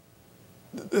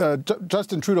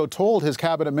 Justin Trudeau told his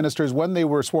cabinet ministers when they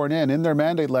were sworn in their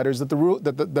mandate letters that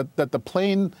the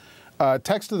plain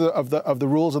text of the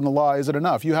rules and the law isn't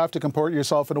enough. You have to comport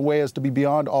yourself in a way as to be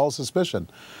beyond all suspicion.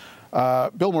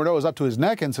 Bill Morneau is up to his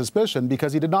neck in suspicion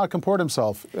because he did not comport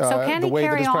himself the way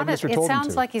that his Prime Minister told him to. It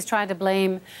sounds like he's trying to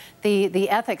blame the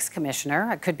ethics commissioner.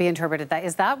 It could be interpreted that.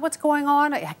 Is that what's going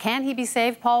on? Can he be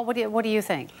saved, Paul? What do you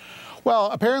think?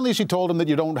 Well, apparently she told him that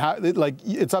you don't have, like,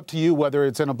 it's up to you whether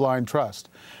it's in a blind trust.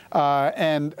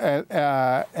 And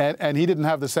he didn't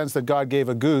have the sense that God gave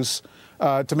a goose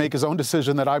to make his own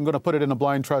decision that I'm going to put it in a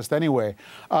blind trust anyway.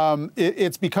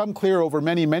 It's become clear over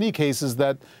many, many cases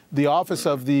that the office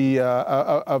of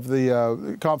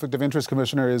the Conflict of Interest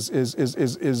Commissioner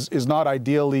is not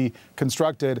ideally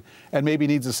constructed and maybe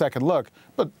needs a second look.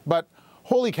 But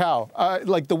holy cow!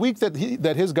 Like the week that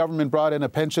his government brought in a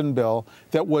pension bill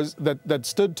that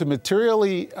stood to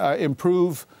materially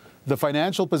improve the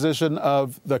financial position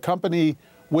of the company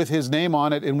with his name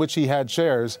on it in which he had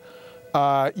shares,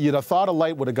 you'd have thought a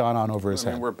light would have gone on over his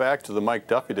head. We're back to the Mike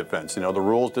Duffy defense. You know, the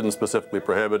rules didn't specifically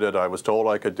prohibit it. I was told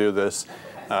I could do this.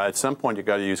 At some point, you've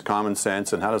got to use common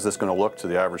sense. And how is this going to look to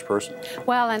the average person?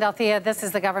 Well, and Althea, this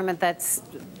is the government that's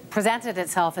presented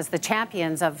itself as the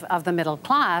champions of the middle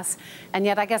class. And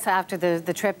yet, I guess after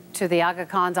the trip to the Aga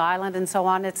Khan's Island and so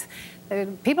on,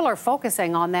 people are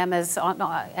focusing on them as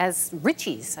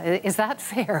richies. Is that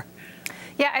fair?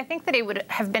 Yeah, I think that it would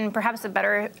have been perhaps a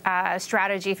better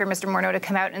strategy for Mr. Morneau to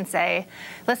come out and say,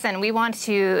 listen, we want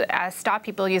to stop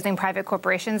people using private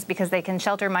corporations because they can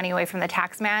shelter money away from the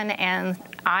taxman, and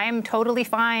I'm totally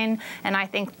fine, and I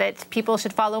think that people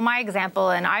should follow my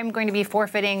example, and I'm going to be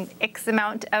forfeiting X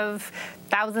amount of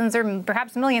thousands or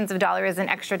perhaps millions of dollars in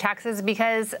extra taxes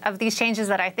because of these changes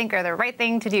that I think are the right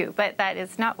thing to do. But that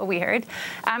is not what we heard.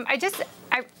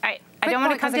 I don't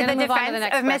want to come to the defense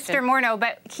of Mr. Morneau,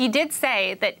 but he did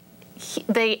say that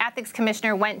the ethics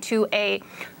commissioner went to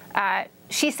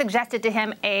she suggested to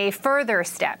him a further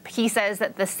step. He says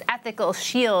that this ethical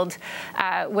shield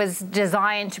was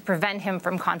designed to prevent him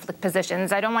from conflict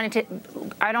positions. I don't want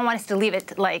us to leave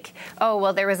it like, oh,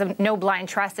 well, there was no blind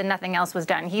trust and nothing else was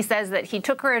done. He says that he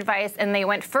took her advice and they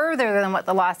went further than what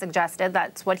the law suggested.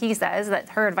 That's what he says, that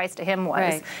her advice to him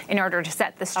was in order to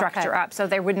set the structure up so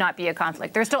there would not be a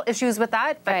conflict. There's still issues with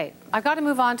that. But I've got to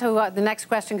move on to the next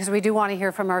question because we do want to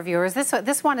hear from our viewers.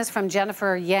 This one is from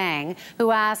Jennifer Yang,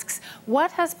 who asks,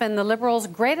 what has been the Liberals'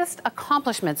 greatest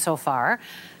accomplishment so far?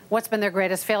 What's been their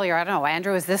greatest failure? I don't know.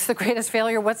 Andrew, is this the greatest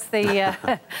failure? What's the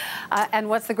and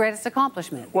what's the greatest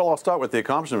accomplishment? Well, I'll start with the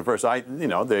accomplishment first.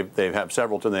 They have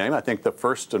several to name. I think the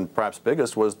first and perhaps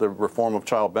biggest was the reform of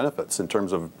child benefits in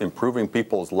terms of improving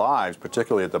people's lives,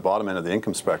 particularly at the bottom end of the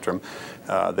income spectrum.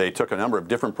 They took a number of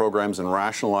different programs and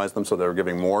rationalized them so they were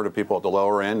giving more to people at the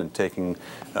lower end and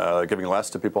giving less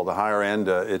to people at the higher end.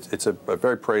 It's a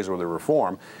very praiseworthy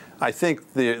reform. I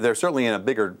think they're certainly in a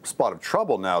bigger spot of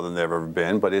trouble now than they've ever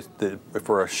been, but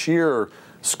for a sheer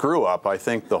screw-up, I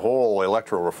think the whole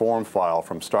electoral reform file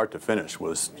from start to finish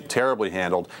was terribly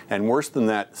handled, and worse than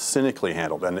that, cynically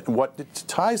handled. And what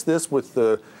ties this with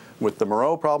the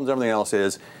Moreau problems and everything else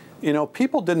is, you know,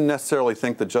 people didn't necessarily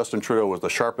think that Justin Trudeau was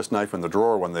the sharpest knife in the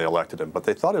drawer when they elected him, but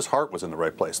they thought his heart was in the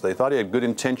right place. They thought he had good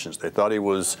intentions. They thought he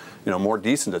was, you know, more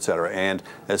decent, et cetera. And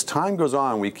as time goes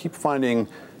on, we keep finding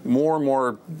more and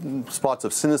more spots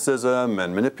of cynicism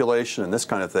and manipulation and this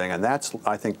kind of thing, and that's,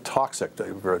 I think, toxic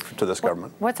to this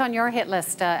government. What's on your hit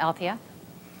list, Althea?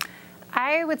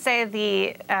 I would say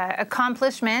the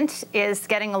accomplishment is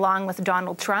getting along with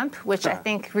Donald Trump, which I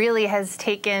think really has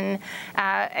taken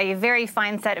a very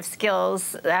fine set of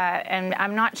skills, and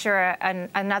I'm not sure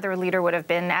another leader would have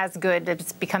been as good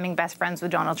at becoming best friends with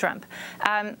Donald Trump.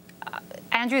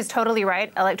 Andrew is totally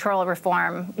right, electoral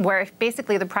reform, where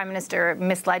basically the Prime Minister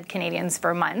misled Canadians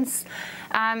for months.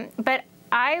 But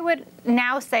I would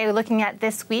now say, looking at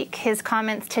this week, his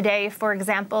comments today, for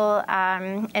example,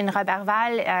 in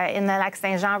Roberval, in the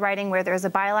Lac-Saint-Jean riding where there's a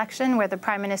by-election, where the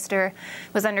Prime Minister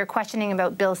was under questioning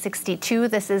about Bill 62.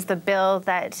 This is the bill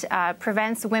that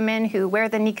prevents women who wear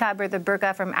the niqab or the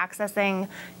burqa from accessing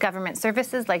government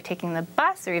services, like taking the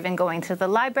bus or even going to the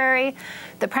library.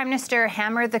 The Prime Minister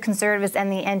hammered the Conservatives and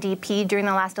the NDP during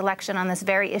the last election on this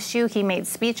very issue. He made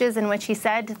speeches in which he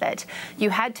said that you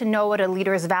had to know what a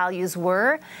leader's values were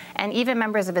were. And even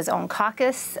members of his own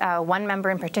caucus, one member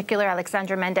in particular,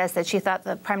 Alexandra Mendez, said she thought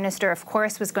the Prime Minister, of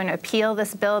course, was going to appeal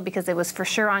this bill because it was for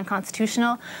sure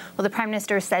unconstitutional. Well, the Prime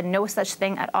Minister said no such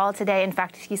thing at all today. In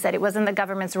fact, he said it wasn't the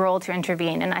government's role to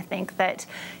intervene. And I think that,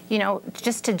 you know,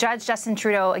 just to judge Justin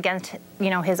Trudeau against, you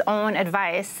know, his own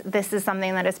advice, this is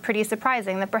something that is pretty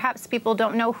surprising, that perhaps people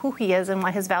don't know who he is and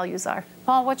what his values are.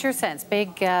 Paul, what's your sense?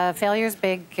 Big failures,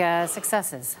 big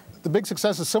successes? The big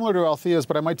success is similar to Althea's,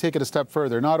 but I might take it a step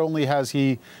further. Not only has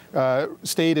he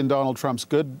stayed in Donald Trump's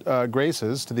good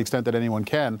graces, to the extent that anyone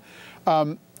can,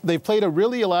 they've played a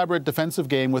really elaborate defensive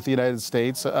game with the United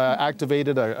States,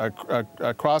 activated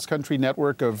a cross-country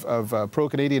network of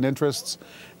pro-Canadian interests,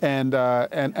 and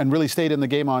really stayed in the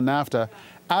game on NAFTA,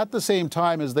 at the same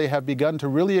time as they have begun to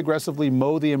really aggressively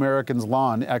mow the Americans'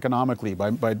 lawn economically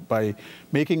by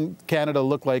making Canada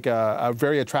look like a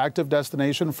very attractive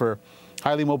destination for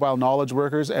highly mobile knowledge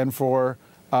workers and for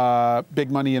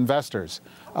big money investors.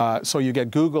 So you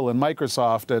get Google and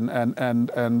Microsoft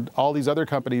and all these other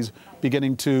companies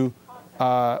beginning to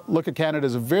look at Canada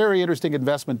as a very interesting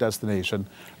investment destination,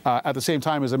 at the same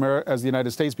time as the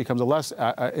United States becomes a less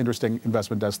interesting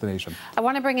investment destination. I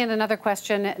want to bring in another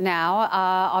question now.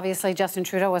 Obviously, Justin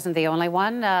Trudeau wasn't the only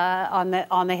one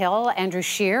on the Hill. Andrew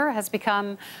Scheer has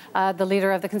become the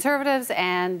leader of the Conservatives,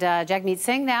 and Jagmeet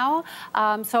Singh now.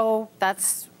 So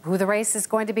that's who the race is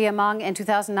going to be among in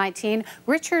 2019.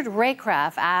 Richard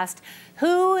Raycraft asked,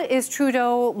 who is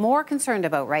Trudeau more concerned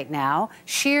about right now,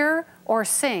 Scheer or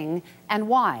Singh, and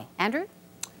why? Andrew?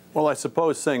 Well, I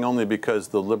suppose Singh only because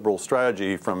the Liberal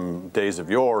strategy from days of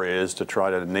yore is to try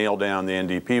to nail down the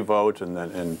NDP vote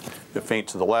and faint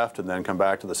to the left and then come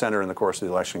back to the center in the course of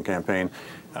the election campaign.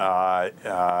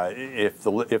 If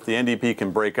the NDP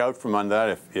can break out from under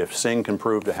that, if Singh can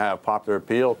prove to have popular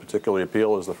appeal, particularly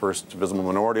appeal as the first visible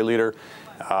minority leader,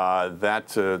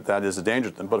 that is a danger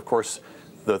to them. But of course,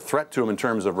 the threat to him in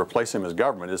terms of replacing him as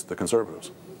government is the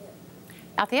Conservatives.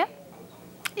 Althea?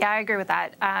 Yeah, I agree with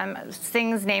that.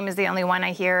 Singh's name is the only one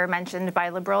I hear mentioned by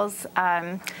Liberals.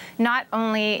 Not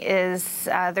only is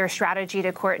their strategy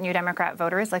to court New Democrat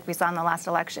voters, like we saw in the last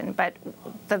election, but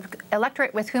the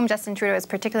electorate with whom Justin Trudeau is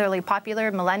particularly popular,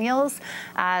 millennials,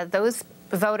 those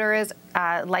voters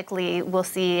likely will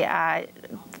see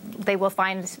they will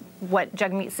find what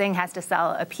Jagmeet Singh has to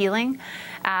sell appealing,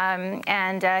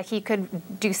 and he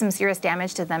could do some serious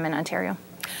damage to them in Ontario.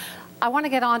 I want to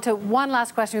get on to one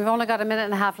last question. We've only got a minute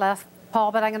and a half left,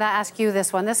 Paul, but I'm going to ask you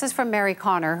this one. This is from Mary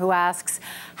Connor, who asks,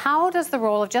 how does the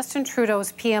role of Justin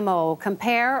Trudeau's PMO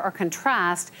compare or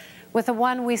contrast with the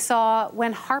one we saw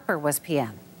when Harper was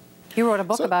PM? You wrote a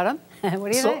book about him.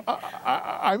 What do you think?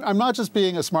 I'm not just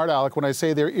being a smart aleck when I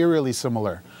say they're eerily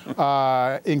similar.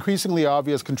 Increasingly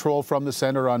obvious control from the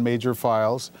centre on major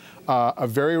files, a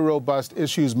very robust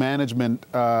issues management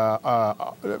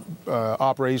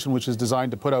operation which is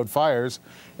designed to put out fires,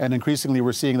 and increasingly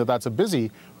we're seeing that that's a busy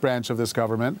branch of this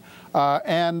government,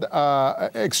 and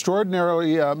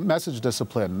extraordinary message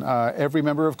discipline. Every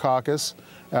member of caucus,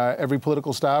 every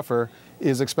political staffer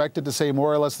is expected to say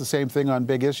more or less the same thing on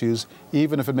big issues,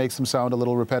 even if it makes them sound a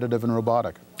little repetitive and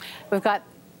robotic. We've got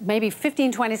maybe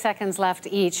 15, 20 seconds left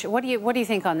each. What do you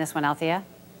think on this one, Althea?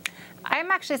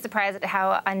 I'm actually surprised at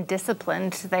how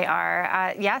undisciplined they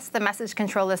are. Yes, the message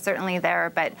control is certainly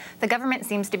there, but the government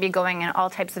seems to be going in all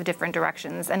types of different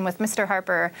directions. And with Mr.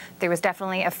 Harper, there was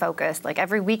definitely a focus. Like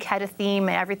every week had a theme,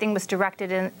 and everything was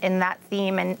directed in that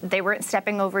theme, and they weren't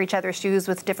stepping over each other's shoes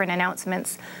with different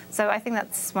announcements. So I think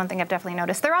that's one thing I've definitely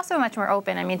noticed. They're also much more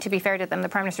open. I mean, to be fair to them, the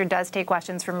Prime Minister does take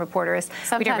questions from reporters.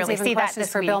 Sometimes we don't really even see that questions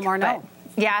this for week, Bill Morneau.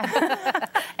 Yeah.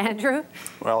 Andrew?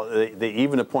 Well, they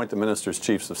even appoint the ministers'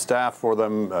 chiefs of staff for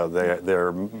them.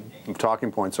 Their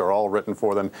talking points are all written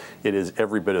for them. It is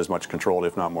every bit as much controlled,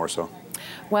 if not more so.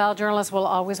 Well, journalists will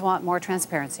always want more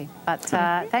transparency. But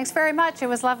thanks very much. It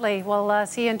was lovely. We'll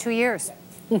see you in 2 years.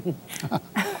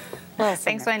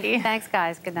 Thanks, Wendy. Thanks,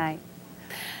 guys. Good night.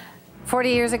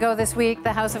 40 years ago this week,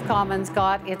 the House of Commons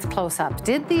got its close-up.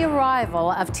 Did the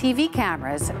arrival of TV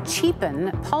cameras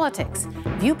cheapen politics?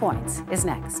 Viewpoints is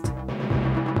next.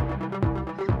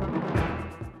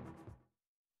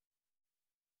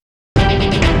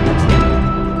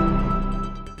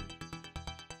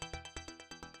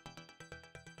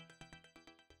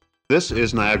 This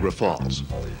is Niagara Falls,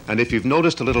 and if you've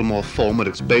noticed a little more foam at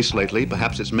its base lately,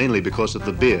 perhaps it's mainly because of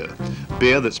the beer.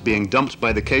 Beer that's being dumped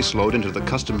by the caseload into the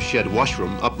custom shed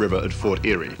washroom upriver at Fort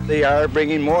Erie. They are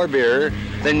bringing more beer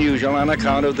than usual on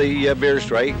account of the beer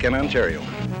strike in Ontario.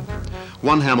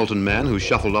 One Hamilton man who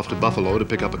shuffled off to Buffalo to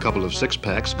pick up a couple of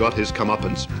six-packs got his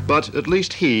comeuppance, but at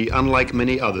least he, unlike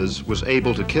many others, was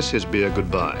able to kiss his beer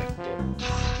goodbye.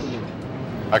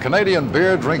 A Canadian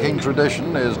beer drinking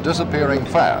tradition is disappearing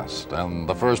fast, and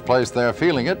the first place they're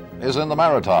feeling it is in the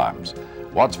Maritimes.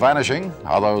 What's vanishing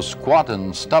are those squat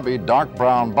and stubby dark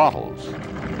brown bottles.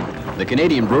 The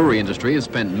Canadian brewery industry has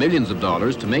spent millions of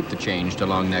dollars to make the change to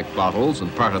long neck bottles,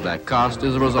 and part of that cost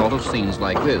is a result of scenes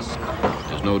like this.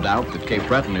 There's no doubt that Cape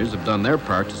Bretoners have done their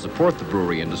part to support the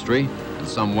brewery industry, and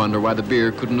some wonder why the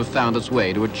beer couldn't have found its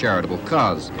way to a charitable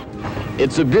cause.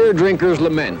 It's a beer drinker's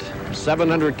lament.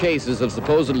 700 cases of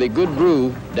supposedly good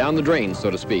brew down the drain, so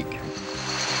to speak.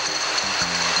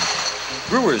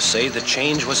 Brewers say the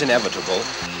change was inevitable.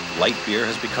 Light beer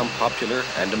has become popular,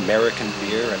 and American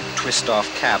beer and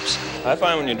twist-off caps. I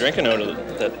find when you're drinking out of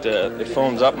it that it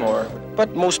foams up more.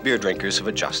 But most beer drinkers have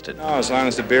adjusted. Oh, as long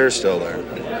as the beer's still there.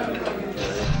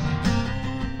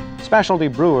 Specialty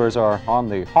brewers are on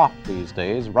the hop these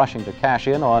days, rushing to cash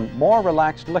in on more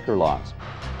relaxed liquor laws.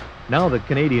 Now that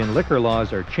Canadian liquor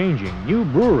laws are changing, new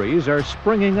breweries are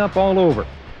springing up all over.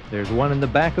 There's one in the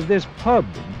back of this pub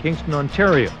in Kingston,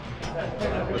 Ontario.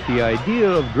 But the idea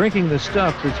of drinking the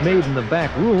stuff that's made in the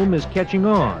back room is catching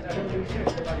on.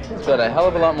 It's got a hell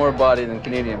of a lot more body than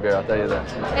Canadian beer, I'll tell you that.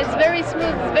 It's very smooth,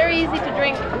 it's very easy to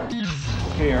drink.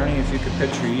 Okay, Ernie, if you could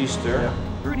picture yeast there. Yeah.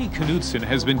 Bernie Knudsen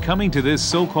has been coming to this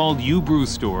so-called U-Brew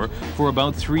store for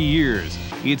about 3 years.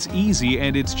 It's easy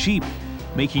and it's cheap.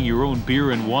 Making your own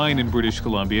beer and wine in British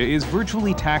Columbia is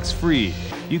virtually tax-free.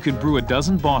 You can brew a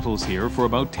dozen bottles here for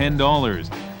about $10.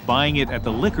 Buying it at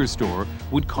the liquor store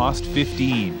would cost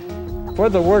 $15. For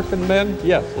the working men,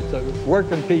 yes, it's the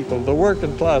working people, the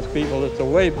working class people, it's a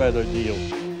way better deal.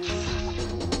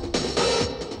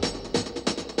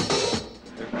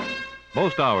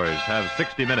 Most hours have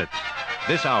 60 minutes.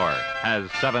 This hour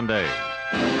has 7 days.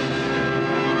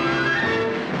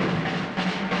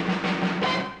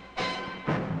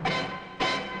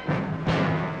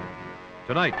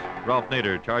 Tonight, Ralph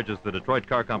Nader charges the Detroit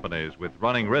car companies with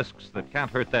running risks that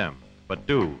can't hurt them, but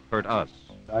do hurt us.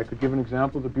 I could give an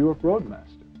example of the Buick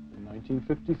Roadmaster in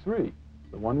 1953.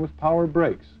 The one with power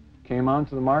brakes came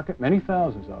onto the market, many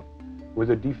thousands of them, with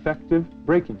a defective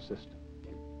braking system.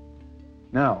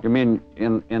 Now, You mean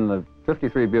in the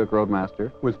 53 Buick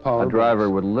Roadmaster, with power a driver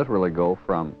brakes. would literally go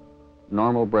from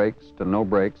normal brakes to no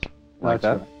brakes, like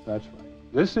That's that? right, that's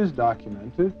right. This is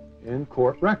documented in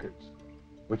court records,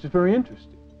 which is very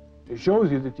interesting. It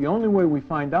shows you that the only way we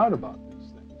find out about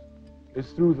these things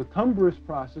is through the cumbrous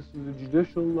process of the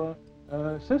judicial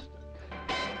system.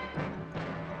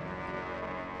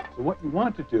 So what you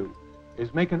want to do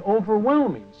is make an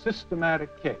overwhelming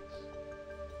systematic case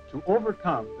to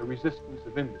overcome the resistance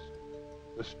of industry.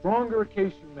 The stronger a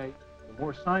case you make, the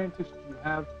more scientists you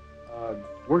have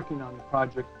working on the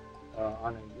project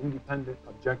on an independent,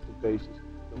 objective basis,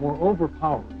 the more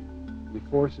overpowering the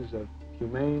forces of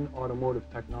humane automotive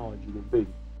technology will be.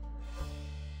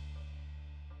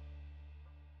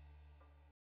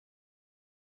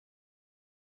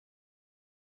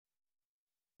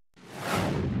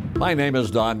 My name is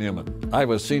Don Newman. I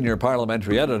was senior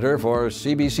parliamentary editor for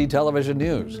CBC Television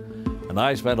News, and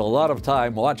I spent a lot of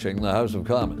time watching the House of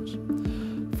Commons.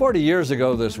 40 years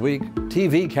ago this week,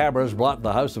 TV cameras brought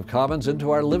the House of Commons into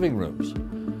our living rooms.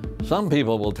 Some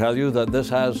people will tell you that this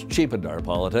has cheapened our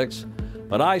politics,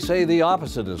 but I say the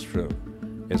opposite is true.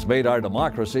 It's made our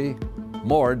democracy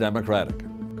more democratic.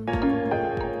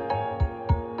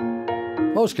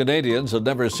 Most Canadians had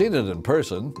never seen it in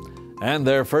person, and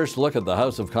their first look at the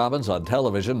House of Commons on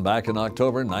television back in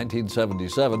October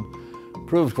 1977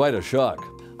 proved quite a shock.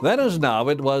 Then as now,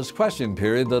 it was question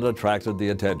period that attracted the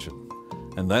attention.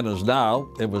 And then as now,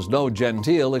 it was no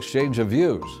genteel exchange of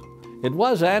views. It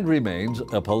was and remains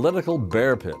a political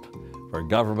bear pit, where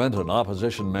government and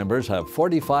opposition members have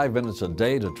 45 minutes a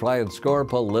day to try and score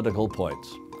political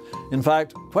points. In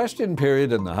fact, question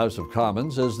period in the House of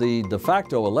Commons is the de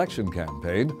facto election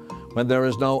campaign when there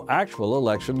is no actual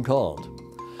election called.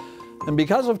 And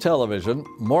because of television,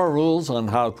 more rules on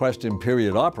how question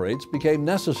period operates became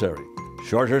necessary.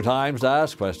 Shorter times to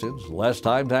ask questions, less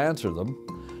time to answer them.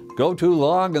 Go too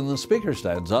long and the speaker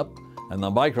stands up and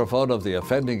the microphone of the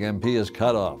offending MP is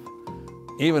cut off,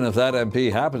 even if that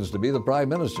MP happens to be the Prime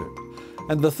Minister.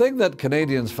 And the thing that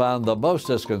Canadians found the most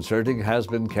disconcerting has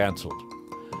been cancelled.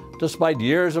 Despite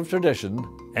years of tradition,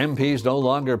 MPs no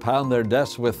longer pound their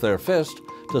desks with their fist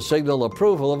to signal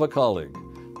approval of a colleague.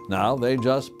 Now they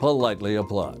just politely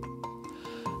applaud.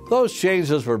 Those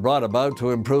changes were brought about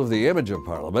to improve the image of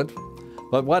Parliament,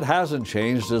 but what hasn't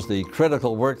changed is the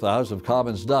critical work the House of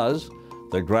Commons does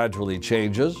that gradually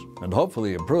changes, and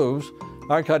hopefully improves,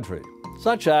 our country,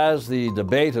 such as the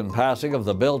debate and passing of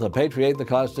the bill to patriate the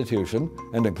Constitution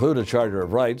and include a Charter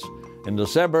of Rights in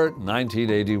December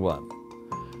 1981.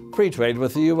 free trade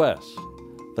with the U.S.,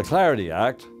 the Clarity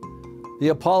Act, the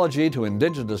apology to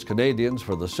Indigenous Canadians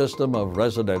for the system of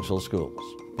residential schools.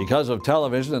 Because of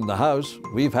television in the House,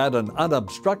 we've had an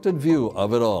unobstructed view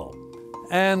of it all.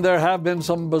 And there have been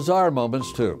some bizarre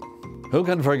moments too. Who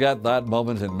can forget that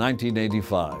moment in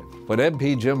 1985, when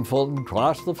MP Jim Fulton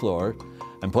crossed the floor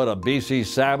and put a BC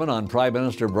salmon on Prime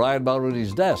Minister Brian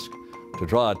Mulroney's desk to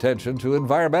draw attention to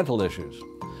environmental issues.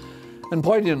 And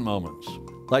poignant moments,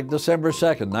 like December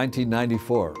 2nd,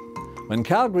 1994, when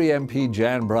Calgary MP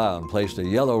Jan Brown placed a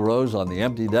yellow rose on the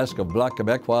empty desk of Bloc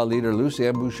Québécois leader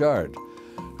Lucien Bouchard,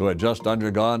 who had just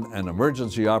undergone an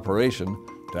emergency operation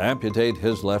to amputate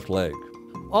his left leg.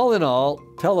 All in all,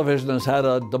 television has had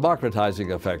a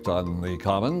democratizing effect on the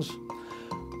Commons.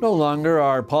 No longer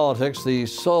are politics the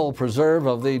sole preserve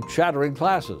of the chattering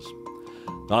classes.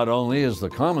 Not only is the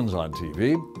Commons on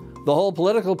TV, the whole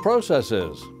political process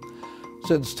is.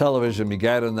 Since television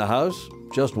began in the House,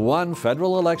 just one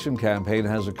federal election campaign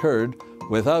has occurred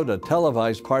without a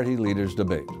televised party leaders'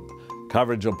 debate.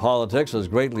 Coverage of politics has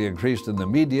greatly increased in the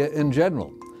media in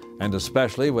general, and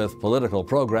especially with political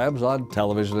programs on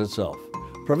television itself.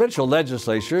 Provincial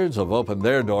legislatures have opened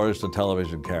their doors to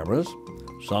television cameras.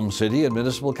 Some city and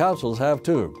municipal councils have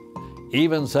too.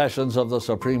 Even sessions of the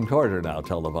Supreme Court are now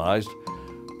televised,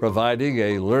 providing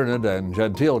a learned and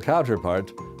genteel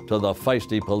counterpart to the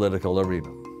feisty political arena.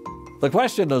 The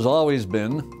question has always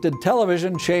been, did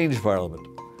television change Parliament?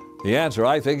 The answer,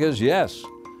 I think, is yes,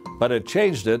 but it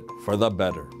changed it for the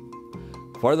better.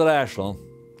 For The National,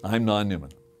 I'm Don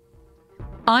Newman.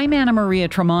 I'm Anna Maria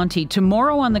Tremonti.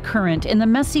 Tomorrow on The Current, in the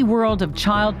messy world of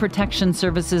child protection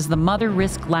services, the Mother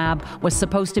Risk Lab was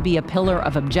supposed to be a pillar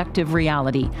of objective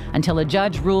reality until a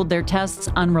judge ruled their tests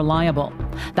unreliable.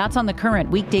 That's on The Current,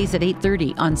 weekdays at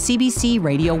 8:30 on CBC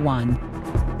Radio 1.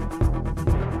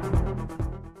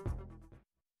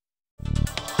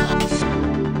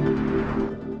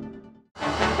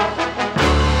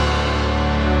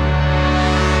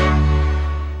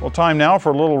 Time now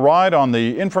for a little ride on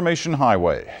the information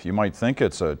highway. You might think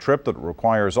it's a trip that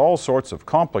requires all sorts of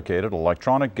complicated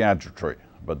electronic gadgetry,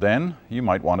 but then you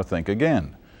might want to think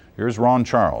again. Here's Ron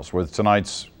Charles with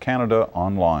tonight's Canada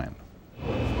Online.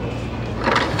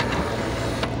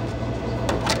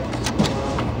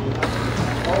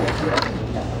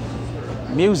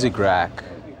 Music rack.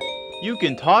 You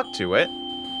can talk to it,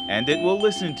 and it will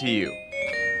listen to you.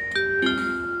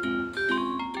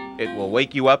 It will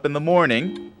wake you up in the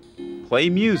morning, play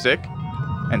music,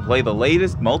 and play the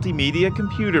latest multimedia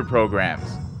computer programs.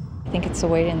 I think it's a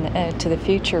way to the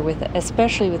future,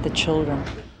 especially with the children.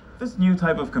 This new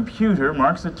type of computer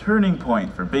marks a turning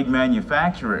point for big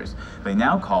manufacturers. They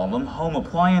now call them home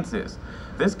appliances.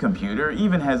 This computer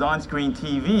even has on-screen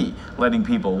TV, letting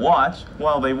people watch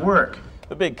while they work.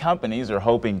 The big companies are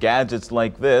hoping gadgets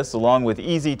like this, along with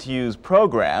easy-to-use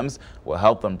programs, will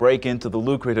help them break into the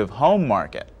lucrative home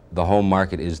market. The home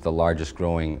market is the largest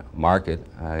growing market,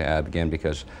 again,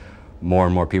 because more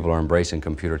and more people are embracing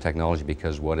computer technology,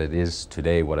 because what it is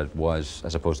today, what it was,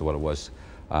 as opposed to what it was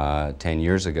 10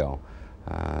 years ago.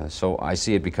 So I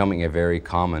see it becoming a very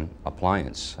common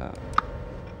appliance.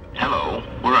 Hello,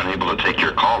 we're unable to take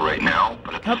your call right now.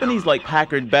 Companies like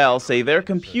Packard Bell say their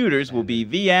computers will be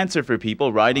the answer for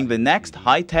people riding the next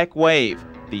high-tech wave,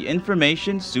 the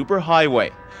information superhighway,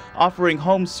 offering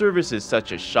home services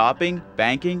such as shopping,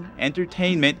 banking,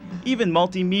 entertainment, even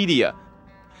multimedia.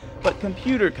 But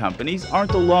computer companies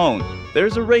aren't alone.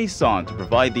 There's a race on to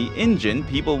provide the engine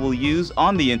people will use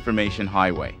on the information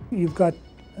highway. You've got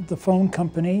the phone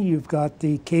company, you've got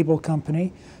the cable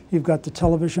company, you've got the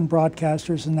television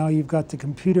broadcasters, and now you've got the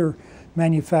computer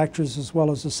manufacturers as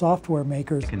well as the software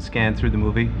makers. You can scan through the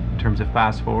movie in terms of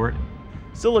fast forward.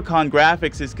 Silicon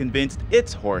Graphics is convinced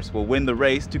its horse will win the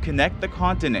race to connect the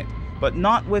continent, but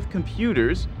not with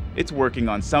computers. It's working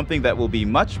on something that will be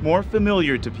much more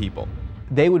familiar to people.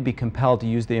 They would be compelled to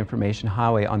use the information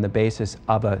highway on the basis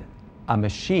of a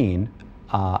machine,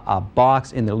 a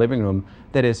box in the living room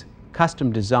that is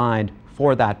custom designed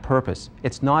for that purpose.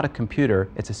 It's not a computer,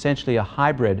 it's essentially a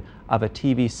hybrid of a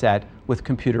TV set with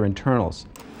computer internals.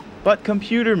 But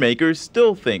computer makers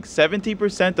still think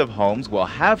 70% of homes will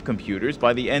have computers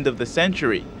by the end of the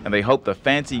century, and they hope the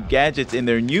fancy gadgets in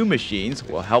their new machines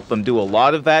will help them do a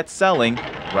lot of that selling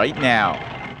right now.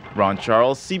 Ron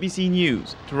Charles, CBC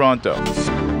News, Toronto.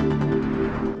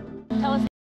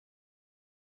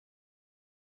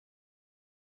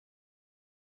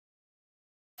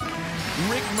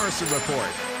 Rick Mercer Report,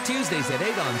 Tuesdays at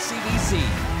 8 on CBC.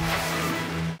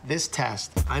 This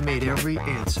test, I made every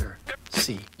answer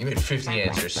C. You made 50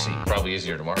 answers C. Probably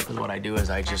easier to mark. Because what I do is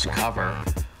I just cover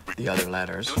the other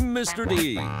letters. Mr.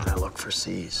 D. I look for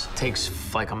C's. Takes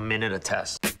like a minute a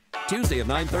test. Tuesday at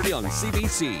 9:30 on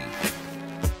CBC.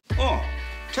 Oh,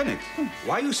 Janet,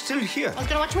 why are you still here? I was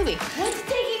gonna watch a movie. What's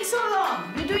taking so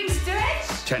long? You doing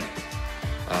stretch? Janet,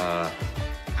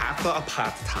 after a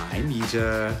part-time is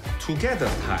a together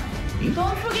time.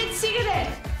 Don't forget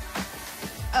cigarette.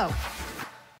 Oh.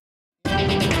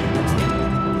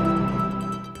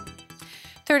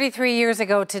 33 years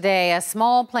ago today, a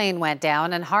small plane went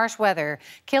down in harsh weather,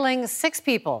 killing 6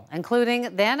 people,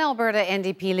 including then Alberta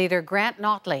NDP leader Grant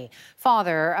Notley,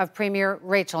 father of Premier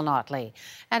Rachel Notley,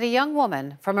 and a young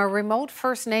woman from a remote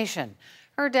First Nation.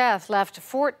 Her death left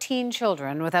 14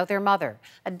 children without their mother,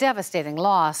 a devastating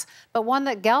loss, but one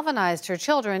that galvanized her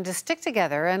children to stick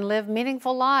together and live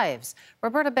meaningful lives.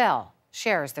 Roberta Bell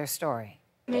shares their story.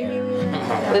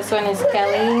 This one is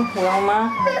Kelly,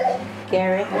 Wilma,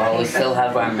 Gary. Well, we still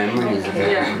have our memories of her.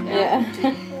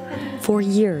 Yeah. For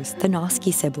years, the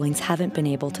Noski siblings haven't been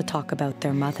able to talk about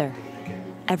their mother.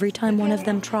 Every time one of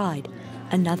them tried,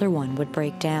 another one would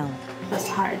break down. It was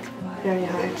hard, very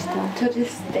hard still to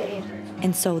this day.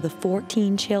 And so the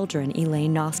 14 children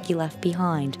Elaine Noski left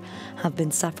behind have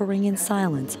been suffering in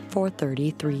silence for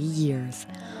 33 years,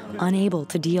 unable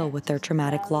to deal with their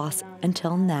traumatic loss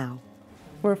until now.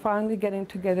 We're finally getting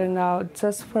together now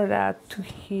just for that, to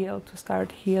heal, to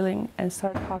start healing and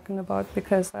start talking about,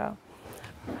 because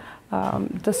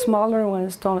the smaller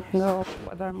ones don't know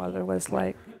what our mother was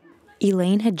like.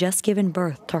 Elaine had just given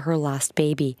birth to her last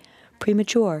baby.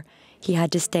 Premature, he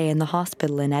had to stay in the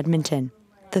hospital in Edmonton.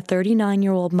 The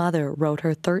 39-year-old mother wrote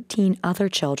her 13 other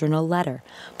children a letter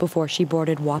before she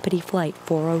boarded Wapiti Flight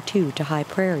 402 to High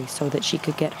Prairie so that she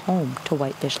could get home to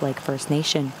Whitefish Lake First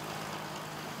Nation.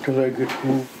 Till I get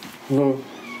home, love,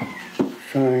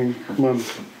 shine, Mom.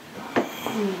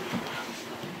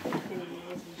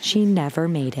 She never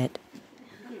made it.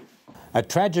 A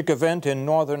tragic event in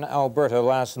northern Alberta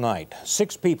last night.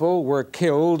 6 people were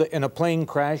killed in a plane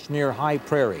crash near High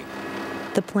Prairie.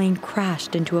 The plane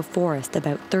crashed into a forest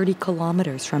about 30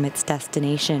 kilometers from its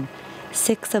destination.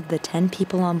 6 of the 10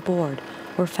 people on board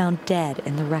were found dead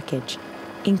in the wreckage,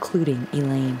 including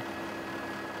Elaine.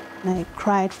 I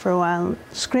cried for a while,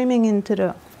 screaming into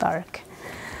the dark.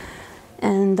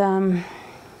 And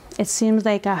it seems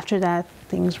like after that,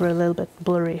 things were a little bit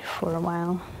blurry for a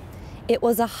while. It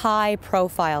was a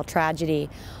high-profile tragedy.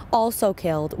 Also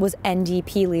killed was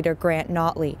NDP leader Grant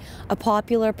Notley, a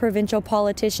popular provincial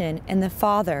politician and the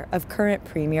father of current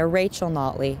Premier Rachel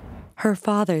Notley. Her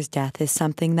father's death is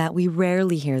something that we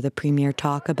rarely hear the Premier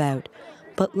talk about.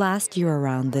 But last year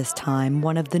around this time,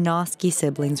 one of the Noski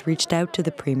siblings reached out to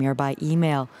the Premier by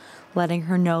email, letting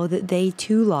her know that they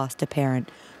too lost a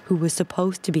parent who was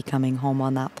supposed to be coming home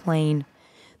on that plane.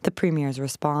 The Premier's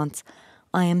response: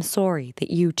 "I am sorry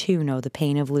that you too know the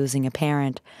pain of losing a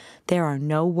parent. There are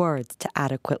no words to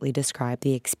adequately describe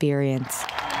the experience."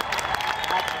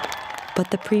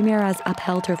 But the Premier has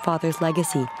upheld her father's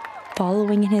legacy,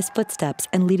 following in his footsteps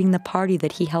and leading the party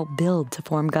that he helped build to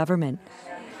form government.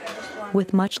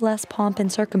 With much less pomp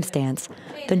and circumstance,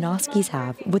 the Noskis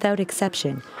have, without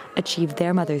exception, achieved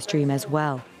their mother's dream as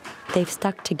well. They've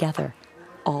stuck together,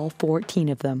 all 14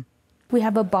 of them. We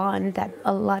have a bond that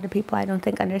a lot of people I don't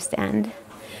think understand.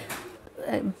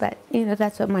 But, you know,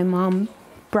 that's what my mom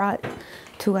brought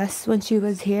to us when she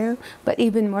was here, but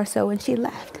even more so when she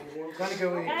left.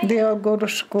 They all go to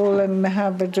school and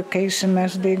have education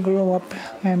as they grow up.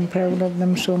 I'm proud of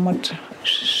them so much.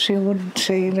 She would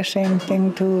say the same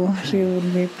thing too. She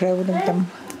would be proud of them.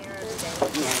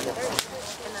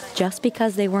 Just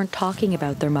because they weren't talking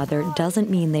about their mother doesn't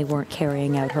mean they weren't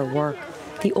carrying out her work.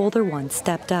 The older ones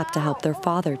stepped up to help their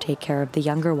father take care of the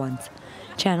younger ones,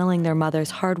 channeling their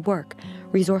mother's hard work,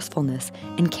 resourcefulness,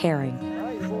 and caring.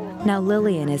 Now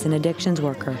Lillian is an addictions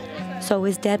worker. So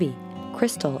is Debbie.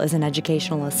 Crystal is an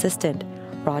educational assistant.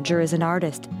 Roger is an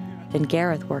artist. And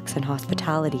Gareth works in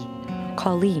hospitality.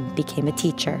 Colleen became a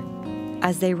teacher.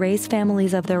 As they raise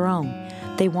families of their own,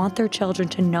 they want their children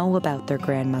to know about their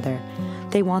grandmother.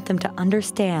 They want them to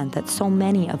understand that so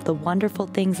many of the wonderful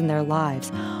things in their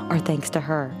lives are thanks to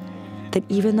her. That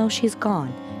even though she's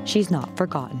gone, she's not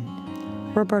forgotten.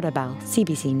 Roberta Bell,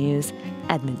 CBC News,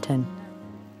 Edmonton.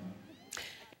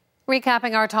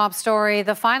 Recapping our top story,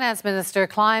 the finance minister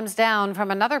climbs down from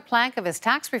another plank of his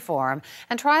tax reform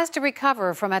and tries to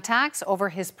recover from attacks over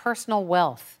his personal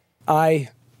wealth. I,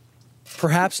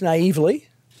 perhaps naively,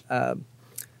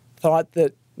 thought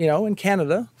that, you know, in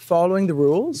Canada, following the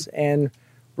rules and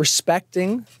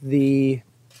respecting the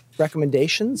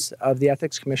recommendations of the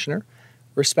Ethics Commissioner,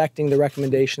 respecting the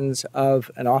recommendations of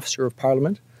an Officer of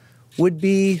Parliament, would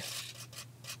be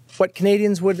what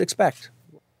Canadians would expect.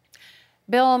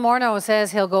 Bill Morneau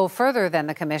says he'll go further than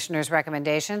the Commissioner's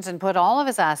recommendations and put all of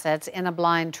his assets in a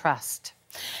blind trust.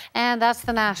 And that's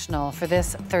the National for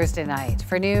this Thursday night.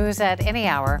 For news at any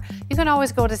hour, you can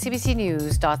always go to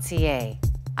cbcnews.ca.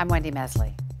 I'm Wendy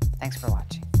Mesley. Thanks for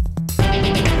watching.